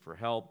strength and for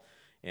help.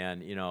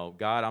 And,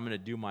 God, I'm going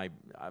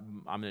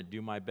to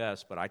do my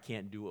best, but I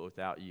can't do it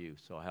without you,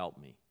 so help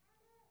me.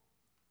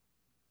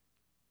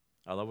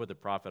 I love what the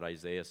prophet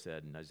Isaiah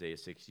said in Isaiah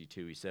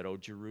 62. He said, "O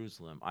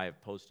Jerusalem, I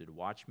have posted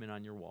watchmen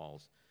on your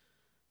walls.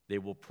 They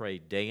will pray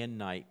day and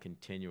night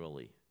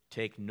continually.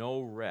 Take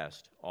no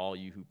rest, all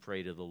you who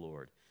pray to the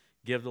Lord.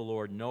 Give the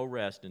Lord no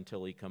rest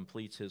until he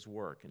completes his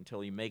work,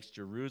 until he makes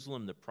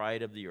Jerusalem the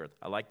pride of the earth."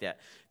 I like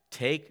that.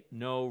 Take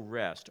no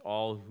rest,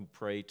 all who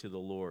pray to the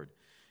Lord.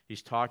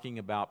 He's talking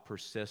about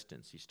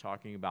persistence. He's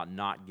talking about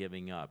not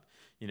giving up.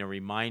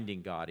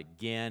 Reminding God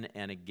again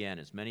and again,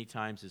 as many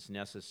times as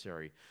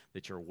necessary,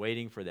 that you're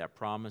waiting for that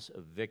promise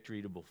of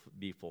victory to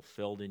be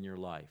fulfilled in your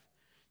life.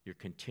 You're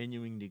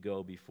continuing to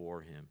go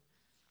before him.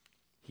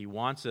 He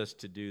wants us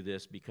to do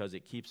this because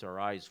it keeps our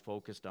eyes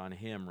focused on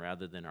him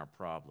rather than our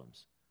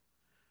problems,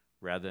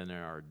 rather than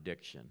our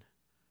addiction,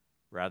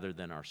 rather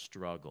than our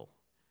struggle.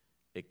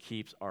 It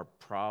keeps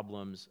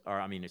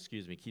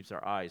keeps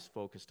our eyes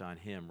focused on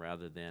him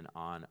rather than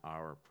on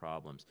our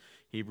problems.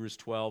 Hebrews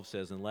 12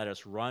 says, "And let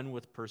us run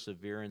with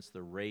perseverance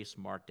the race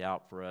marked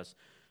out for us,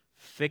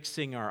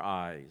 fixing our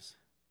eyes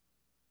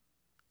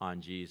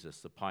on Jesus,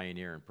 the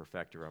pioneer and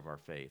perfecter of our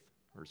faith."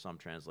 Or some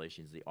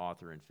translations, the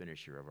author and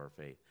finisher of our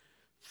faith.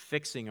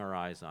 Fixing our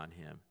eyes on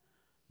him.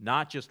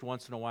 Not just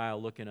once in a while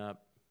looking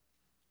up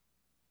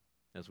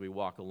as we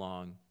walk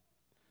along.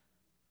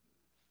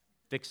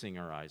 Fixing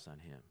our eyes on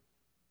him.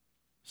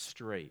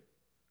 Straight,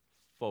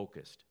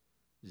 focused,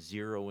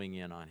 zeroing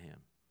in on him.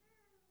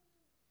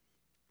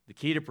 The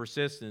key to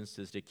persistence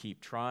is to keep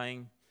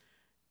trying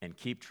and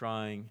keep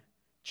trying,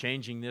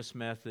 changing this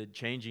method,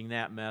 changing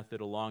that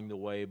method along the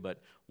way.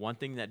 But one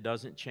thing that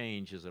doesn't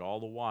change is that all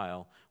the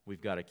while,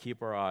 we've got to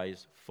keep our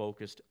eyes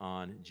focused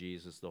on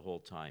Jesus the whole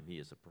time. He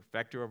is the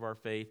perfecter of our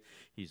faith.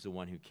 He's the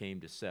one who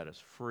came to set us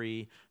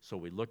free. So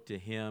we look to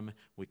him.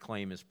 We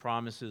claim his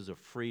promises of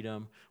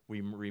freedom. We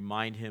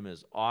remind him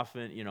as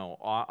often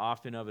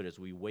of it as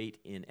we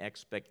wait in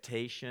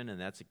expectation, and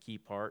that's a key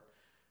part.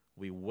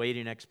 We wait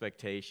in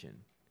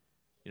expectation.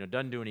 It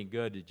doesn't do any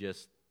good to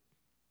just...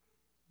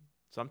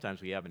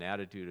 Sometimes we have an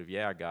attitude of,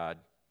 "Yeah, God,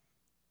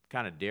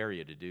 kind of dare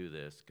you to do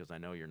this because I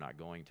know you're not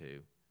going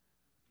to."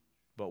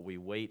 But we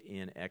wait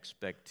in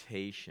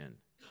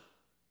expectation.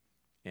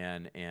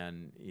 And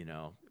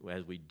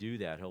as we do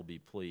that, he'll be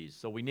pleased.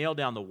 So we nail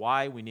down the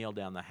why, we nail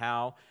down the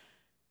how.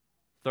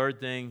 Third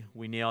thing,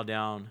 we nail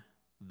down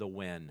the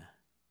when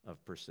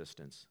of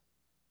persistence.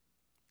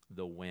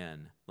 The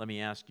when. Let me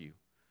ask you,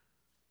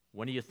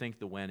 when do you think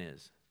the when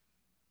is?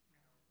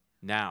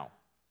 Now.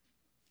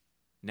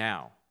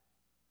 Now.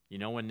 You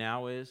know when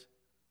now is?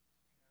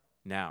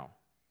 Now.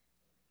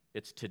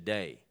 It's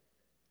today.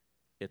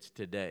 It's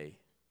today.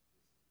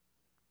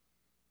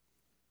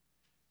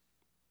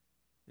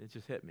 It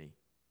just hit me.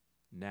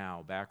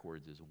 Now,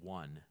 backwards, is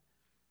one.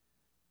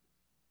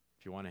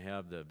 If you want to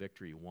have the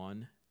victory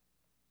won,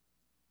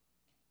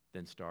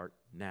 then start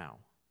now.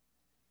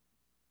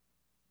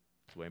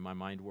 That's the way my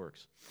mind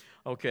works.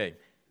 Okay.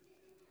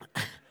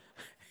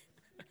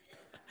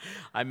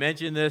 I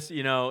mentioned this,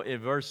 in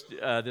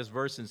this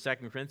verse in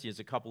 2 Corinthians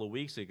a couple of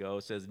weeks ago.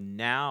 It says,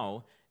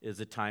 "Now is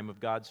the time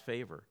of God's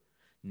favor.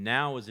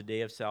 Now is the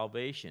day of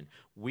salvation."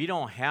 We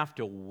don't have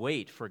to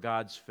wait for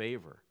God's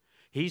favor.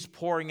 He's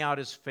pouring out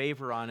his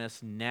favor on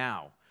us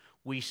now.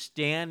 We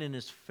stand in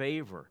his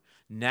favor.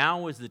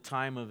 Now is the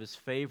time of his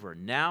favor.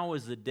 Now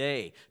is the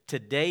day.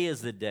 Today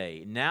is the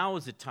day. Now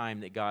is the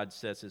time that God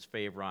sets his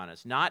favor on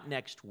us. Not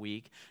next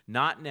week,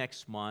 not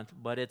next month,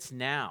 but it's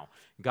now.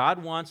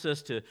 God wants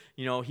us to,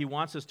 he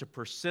wants us to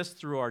persist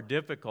through our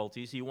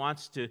difficulties. He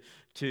wants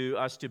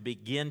us to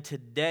begin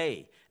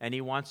today, and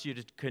he wants you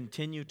to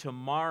continue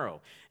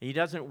tomorrow. And he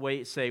doesn't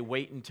wait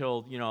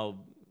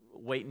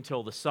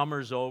until the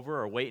summer's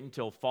over, or wait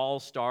until fall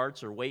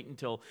starts, or wait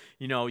until,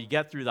 you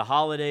get through the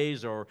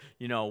holidays, or,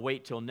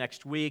 wait till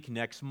next week,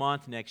 next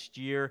month, next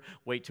year,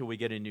 wait till we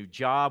get a new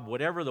job,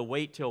 whatever the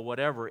wait till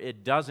whatever,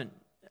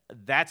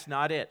 that's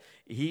not it.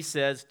 He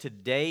says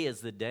today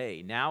is the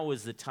day. Now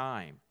is the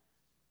time.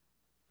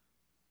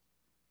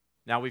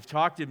 Now, we've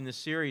talked in this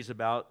series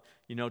about,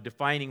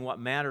 defining what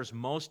matters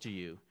most to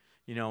you.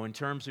 In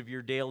terms of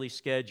your daily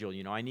schedule,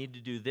 I need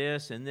to do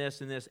this and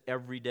this and this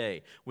every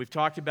day. We've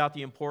talked about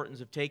the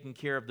importance of taking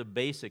care of the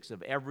basics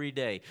of every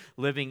day,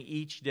 living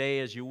each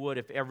day as you would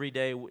if every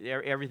day,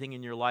 everything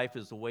in your life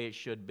is the way it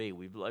should be.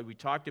 We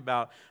talked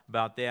about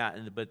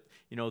that, but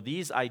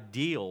these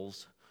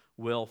ideals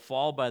will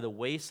fall by the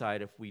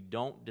wayside if we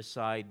don't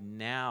decide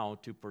now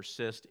to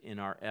persist in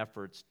our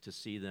efforts to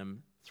see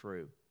them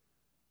through.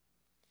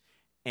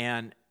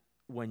 And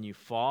when you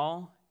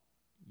fall,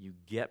 you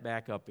get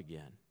back up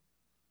again.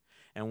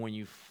 And when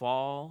you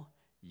fall,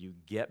 you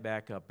get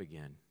back up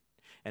again.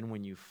 And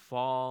when you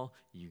fall,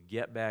 you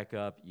get back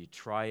up, you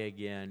try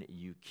again,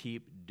 you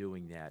keep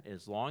doing that.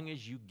 As long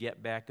as you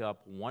get back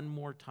up one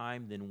more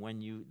time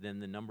than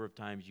the number of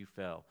times you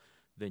fell,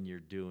 then you're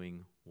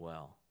doing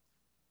well.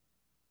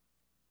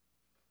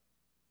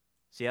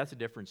 See, that's the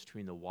difference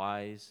between the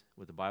wise,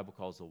 what the Bible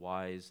calls the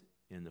wise,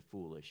 and the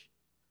foolish.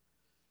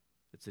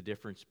 It's the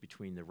difference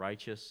between the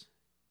righteous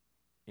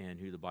and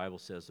who the Bible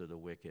says are the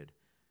wicked.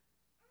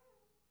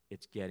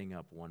 It's getting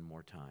up one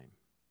more time,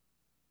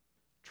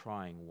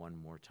 trying one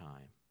more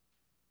time.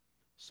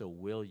 So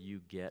will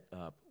you get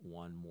up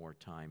one more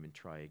time and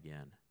try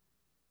again?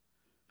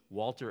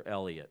 Walter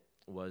Elliot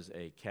was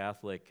a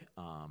Catholic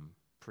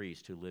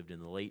priest who lived in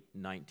the late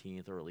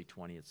 19th, early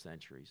 20th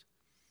centuries.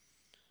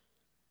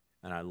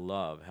 And I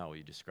love how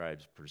he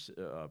describes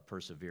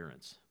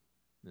perseverance.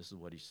 This is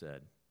what he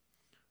said.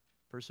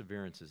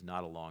 Perseverance is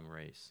not a long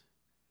race.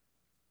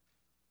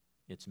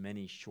 It's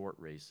many short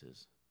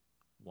races,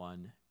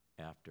 one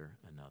after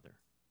another.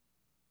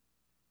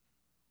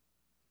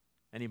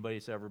 Anybody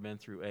that's ever been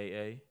through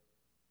AA?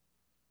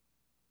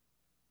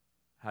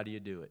 How do you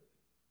do it?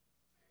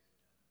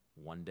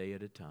 One day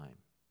at a time.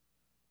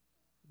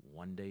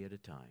 One day at a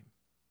time.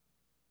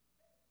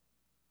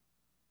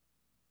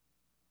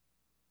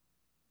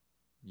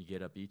 You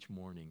get up each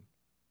morning.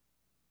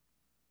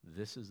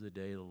 This is the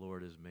day the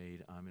Lord has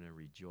made. I'm going to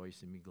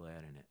rejoice and be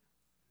glad in it.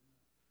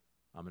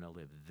 I'm going to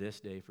live this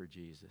day for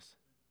Jesus.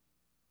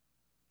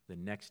 The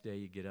next day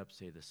you get up,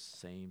 say the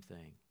same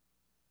thing.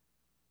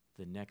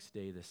 The next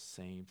day, the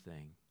same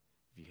thing.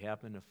 If you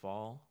happen to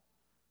fall,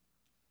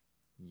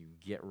 you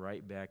get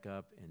right back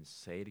up and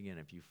say it again.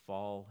 If you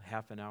fall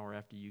half an hour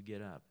after you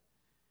get up,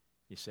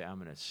 you say, I'm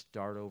going to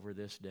start over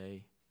this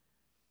day,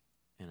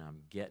 and I'm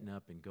getting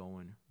up and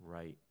going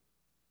right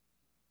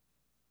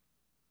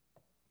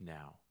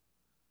now.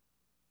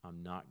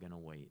 I'm not going to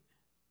wait.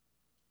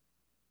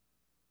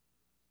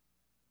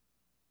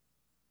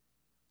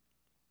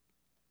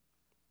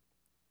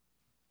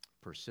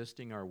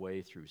 Persisting our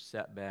way through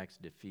setbacks,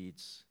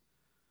 defeats,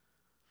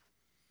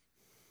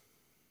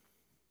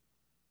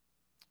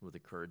 with the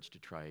courage to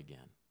try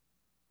again.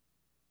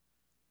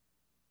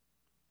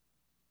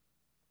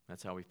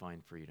 That's how we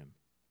find freedom.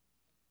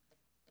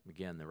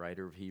 Again, the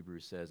writer of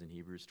Hebrews says in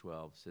Hebrews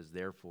 12, says,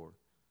 therefore,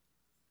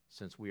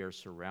 since we are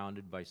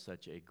surrounded by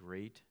such a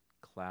great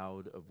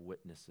cloud of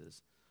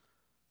witnesses,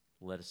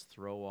 let us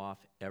throw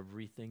off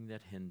everything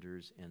that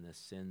hinders and the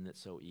sin that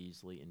so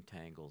easily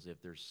entangles. If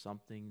there's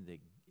something that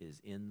is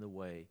in the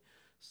way,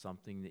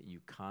 something that you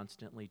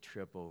constantly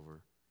trip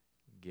over,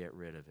 get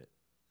rid of it.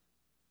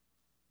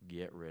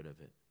 Get rid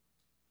of it.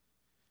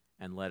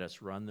 And let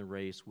us run the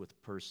race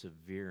with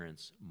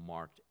perseverance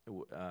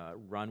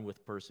run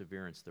with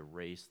perseverance the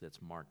race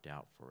that's marked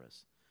out for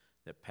us,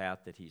 the path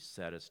that He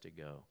set us to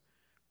go.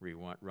 We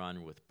want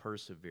run with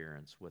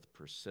perseverance, with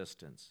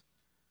persistence,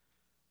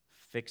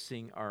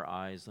 fixing our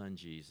eyes on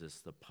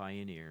Jesus, the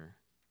pioneer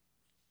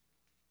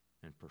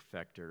and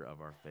perfecter of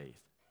our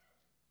faith.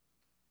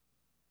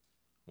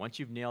 Once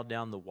you've nailed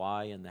down the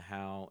why and the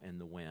how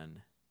and the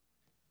when,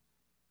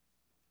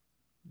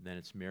 then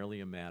it's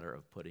merely a matter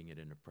of putting it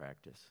into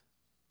practice.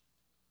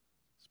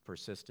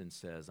 Persistence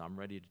says, I'm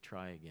ready to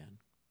try again.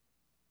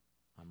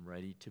 I'm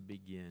ready to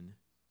begin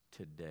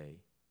today.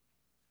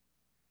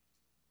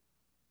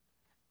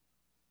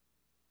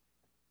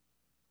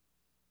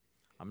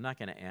 I'm not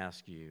going to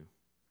ask you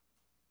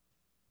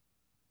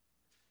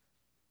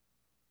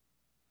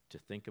to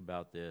think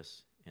about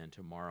this and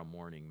tomorrow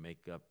morning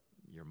make up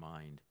your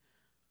mind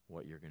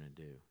what you're going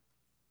to do.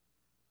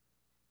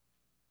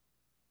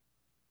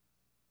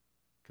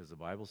 Because the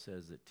Bible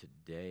says that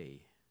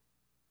today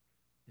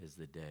is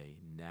the day.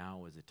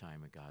 Now is the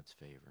time of God's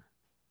favor.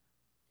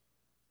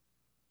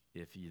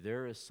 If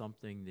there is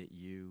something that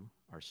you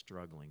are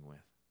struggling with,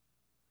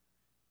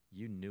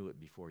 you knew it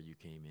before you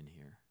came in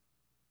here.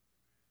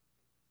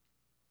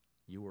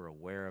 You were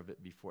aware of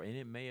it before. And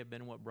it may have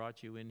been what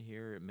brought you in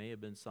here. It may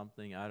have been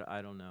something,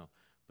 I don't know.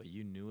 But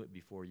you knew it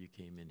before you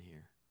came in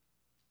here.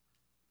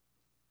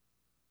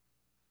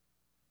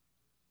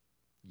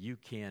 You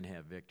can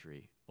have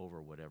victory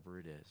over whatever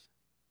it is.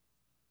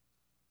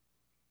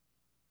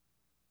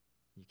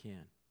 You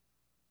can.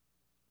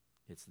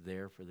 It's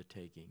there for the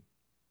taking.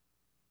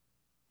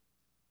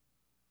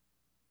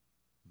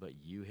 But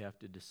you have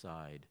to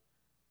decide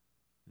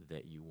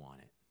that you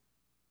want it.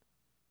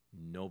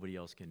 Nobody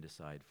else can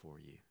decide for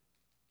you.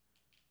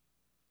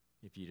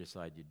 If you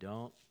decide you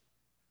don't,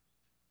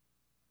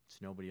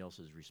 it's nobody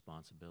else's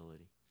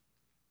responsibility.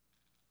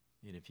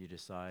 And if you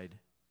decide,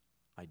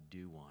 I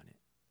do want it,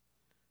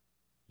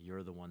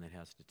 you're the one that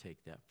has to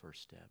take that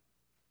first step.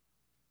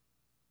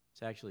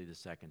 It's actually the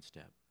second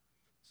step.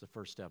 It's the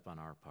first step on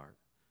our part,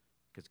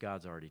 because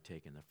God's already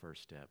taken the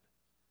first step.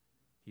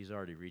 He's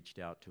already reached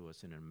out to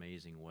us in an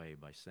amazing way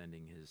by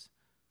sending His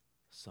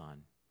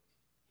Son.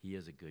 He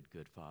is a good,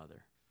 good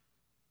Father.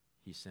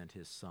 He sent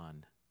His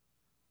Son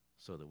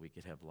so that we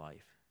could have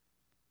life.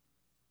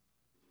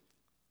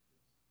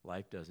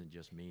 Life doesn't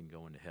just mean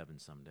going to heaven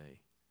someday.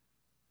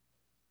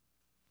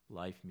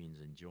 Life means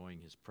enjoying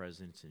His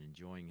presence and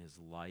enjoying His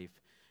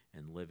life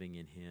and living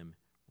in Him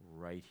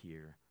right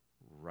here,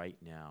 right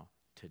now,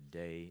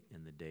 today,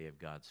 in the day of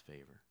God's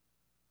favor.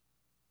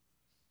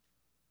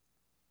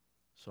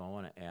 So I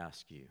want to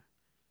ask you,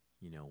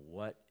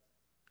 what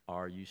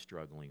are you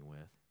struggling with?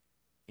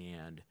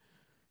 And,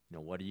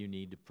 what do you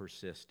need to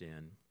persist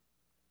in?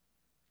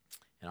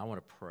 And I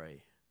want to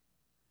pray.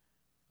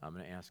 I'm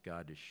going to ask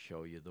God to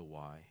show you the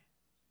why.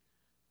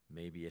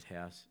 Maybe it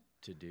has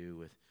to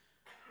do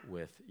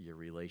with your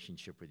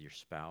relationship with your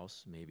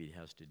spouse. Maybe it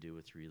has to do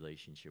with your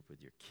relationship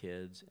with your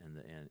kids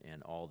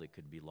and all that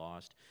could be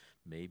lost.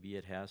 Maybe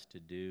it has to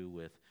do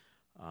with,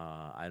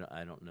 I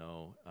don't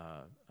know,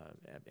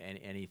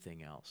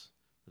 anything else.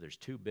 There's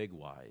two big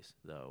whys,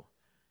 though,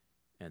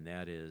 and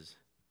that is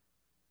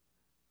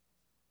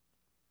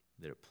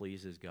that it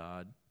pleases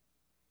God,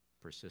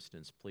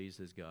 persistence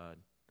pleases God,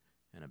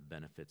 and it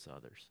benefits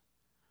others.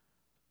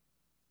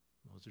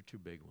 Those are two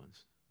big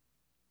ones.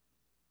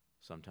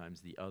 Sometimes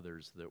the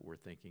others that we're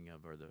thinking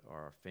of are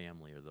our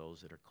family or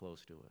those that are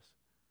close to us.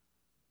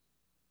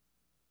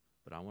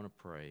 But I want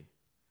to pray,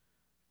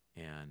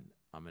 and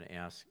I'm going to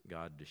ask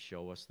God to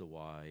show us the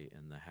why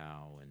and the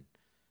how and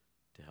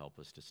to help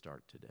us to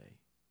start today.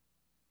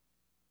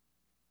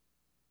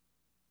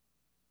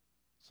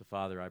 So,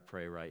 Father, I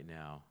pray right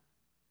now,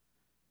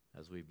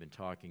 as we've been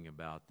talking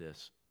about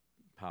this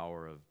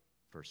power of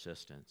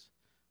persistence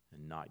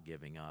and not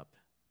giving up.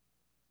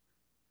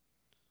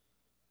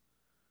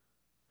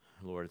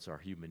 Lord, it's our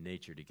human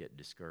nature to get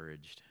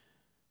discouraged.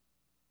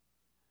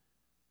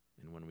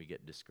 And when we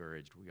get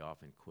discouraged, we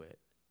often quit.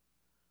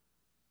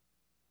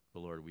 But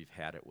Lord, we've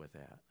had it with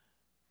that.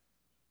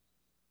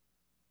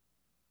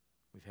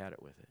 We've had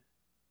it with it.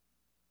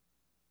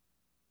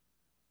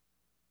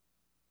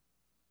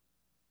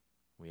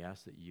 We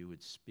ask that you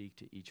would speak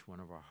to each one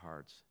of our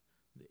hearts,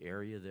 the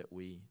area that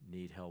we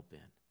need help in,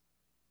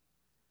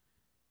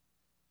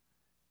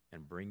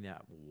 and bring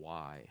that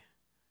why.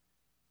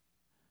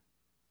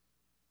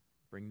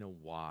 Bring the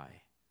why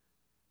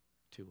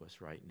to us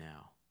right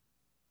now.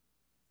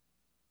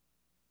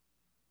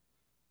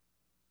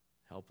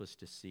 Help us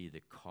to see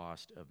the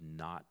cost of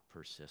not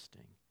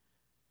persisting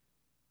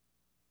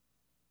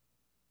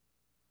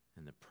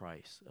and the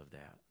price of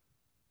that.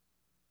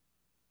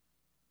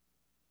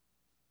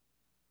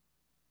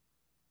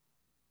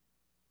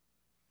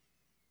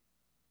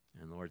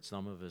 And Lord,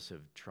 some of us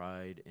have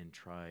tried and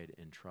tried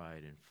and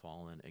tried and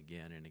fallen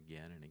again and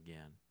again and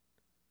again.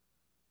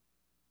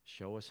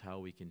 Show us how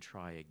we can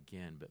try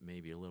again, but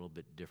maybe a little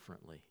bit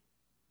differently.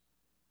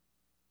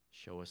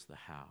 Show us the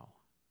how.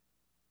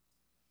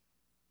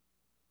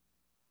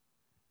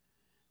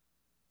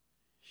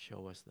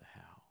 Show us the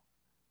how.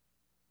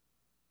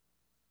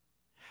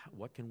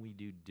 What can we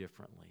do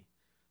differently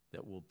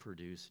that will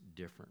produce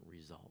different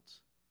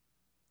results?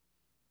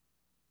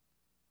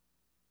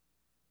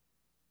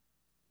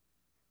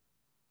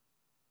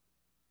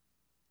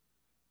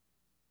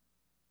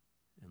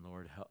 And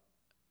Lord,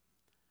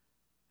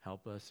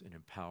 help us and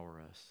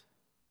empower us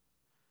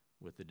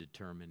with the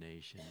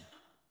determination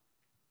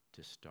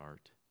to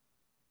start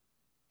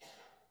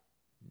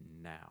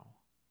now.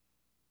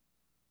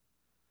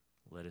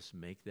 Let us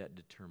make that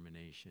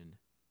determination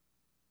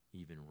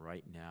even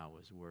right now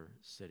as we're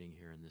sitting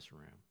here in this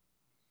room.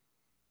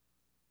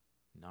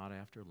 Not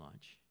after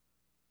lunch,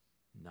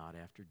 not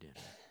after dinner,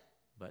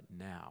 but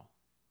now.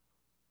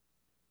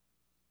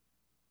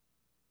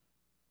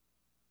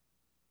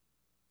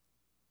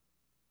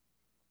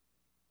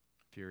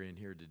 If you're in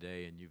here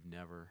today and you've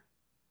never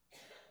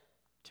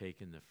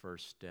taken the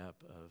first step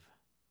of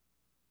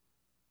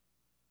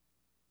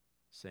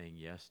saying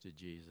yes to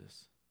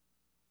Jesus,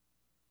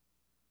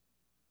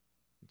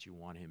 that you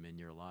want him in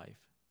your life,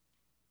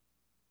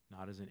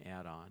 not as an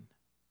add-on,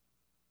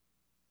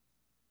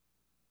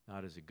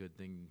 not as a good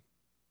thing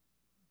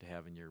to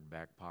have in your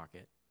back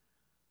pocket,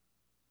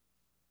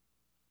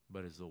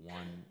 but as the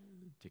one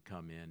to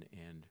come in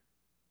and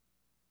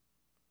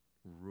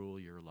rule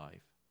your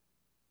life.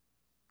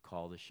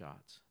 Call the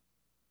shots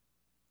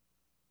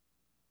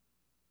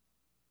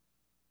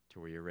to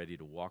where you're ready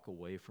to walk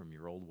away from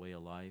your old way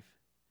of life,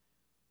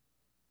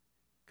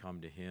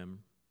 come to him,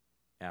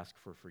 ask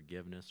for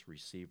forgiveness,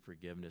 receive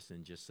forgiveness,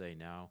 and just say,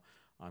 now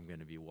I'm going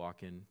to be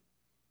walking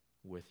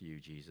with you,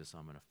 Jesus.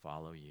 I'm going to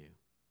follow you.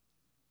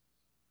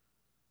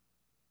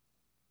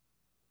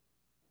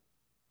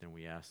 Then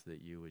we ask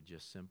that you would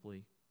just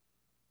simply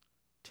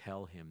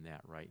tell him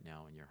that right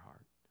now in your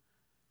heart.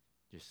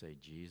 Just say,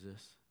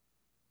 Jesus,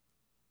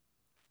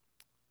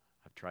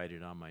 I've tried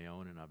it on my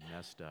own and I've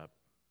messed up.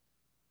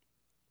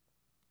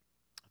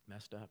 I've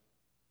messed up.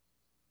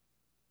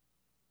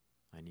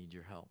 I need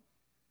your help.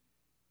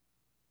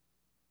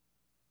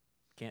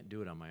 Can't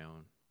do it on my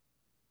own.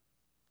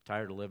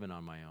 Tired of living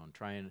on my own.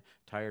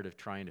 Tired of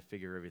trying to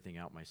figure everything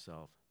out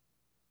myself.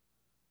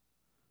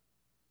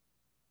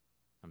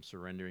 I'm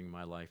surrendering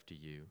my life to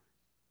you.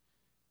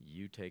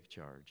 You take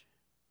charge.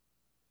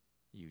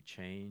 You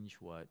change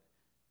what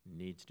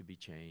needs to be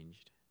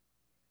changed.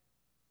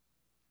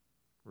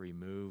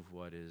 Remove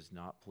what is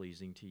not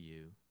pleasing to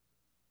you.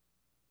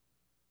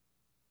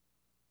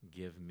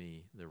 Give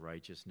me the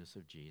righteousness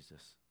of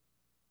Jesus.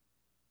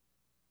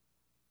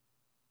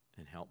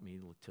 And help me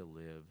to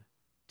live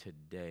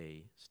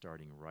today,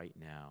 starting right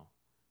now,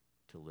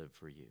 to live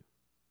for you.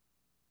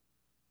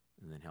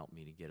 And then help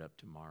me to get up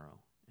tomorrow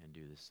and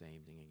do the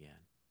same thing again.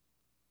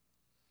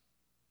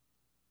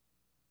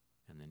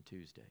 And then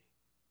Tuesday.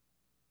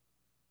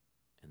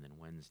 and then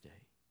Wednesday,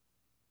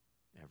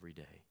 every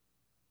day,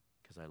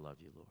 because I love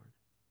you, Lord.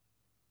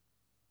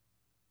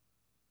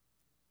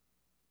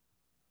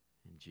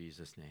 In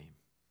Jesus' name,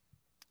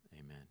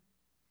 amen.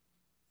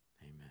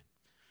 Amen.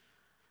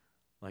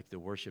 I'd like the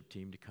worship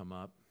team to come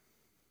up.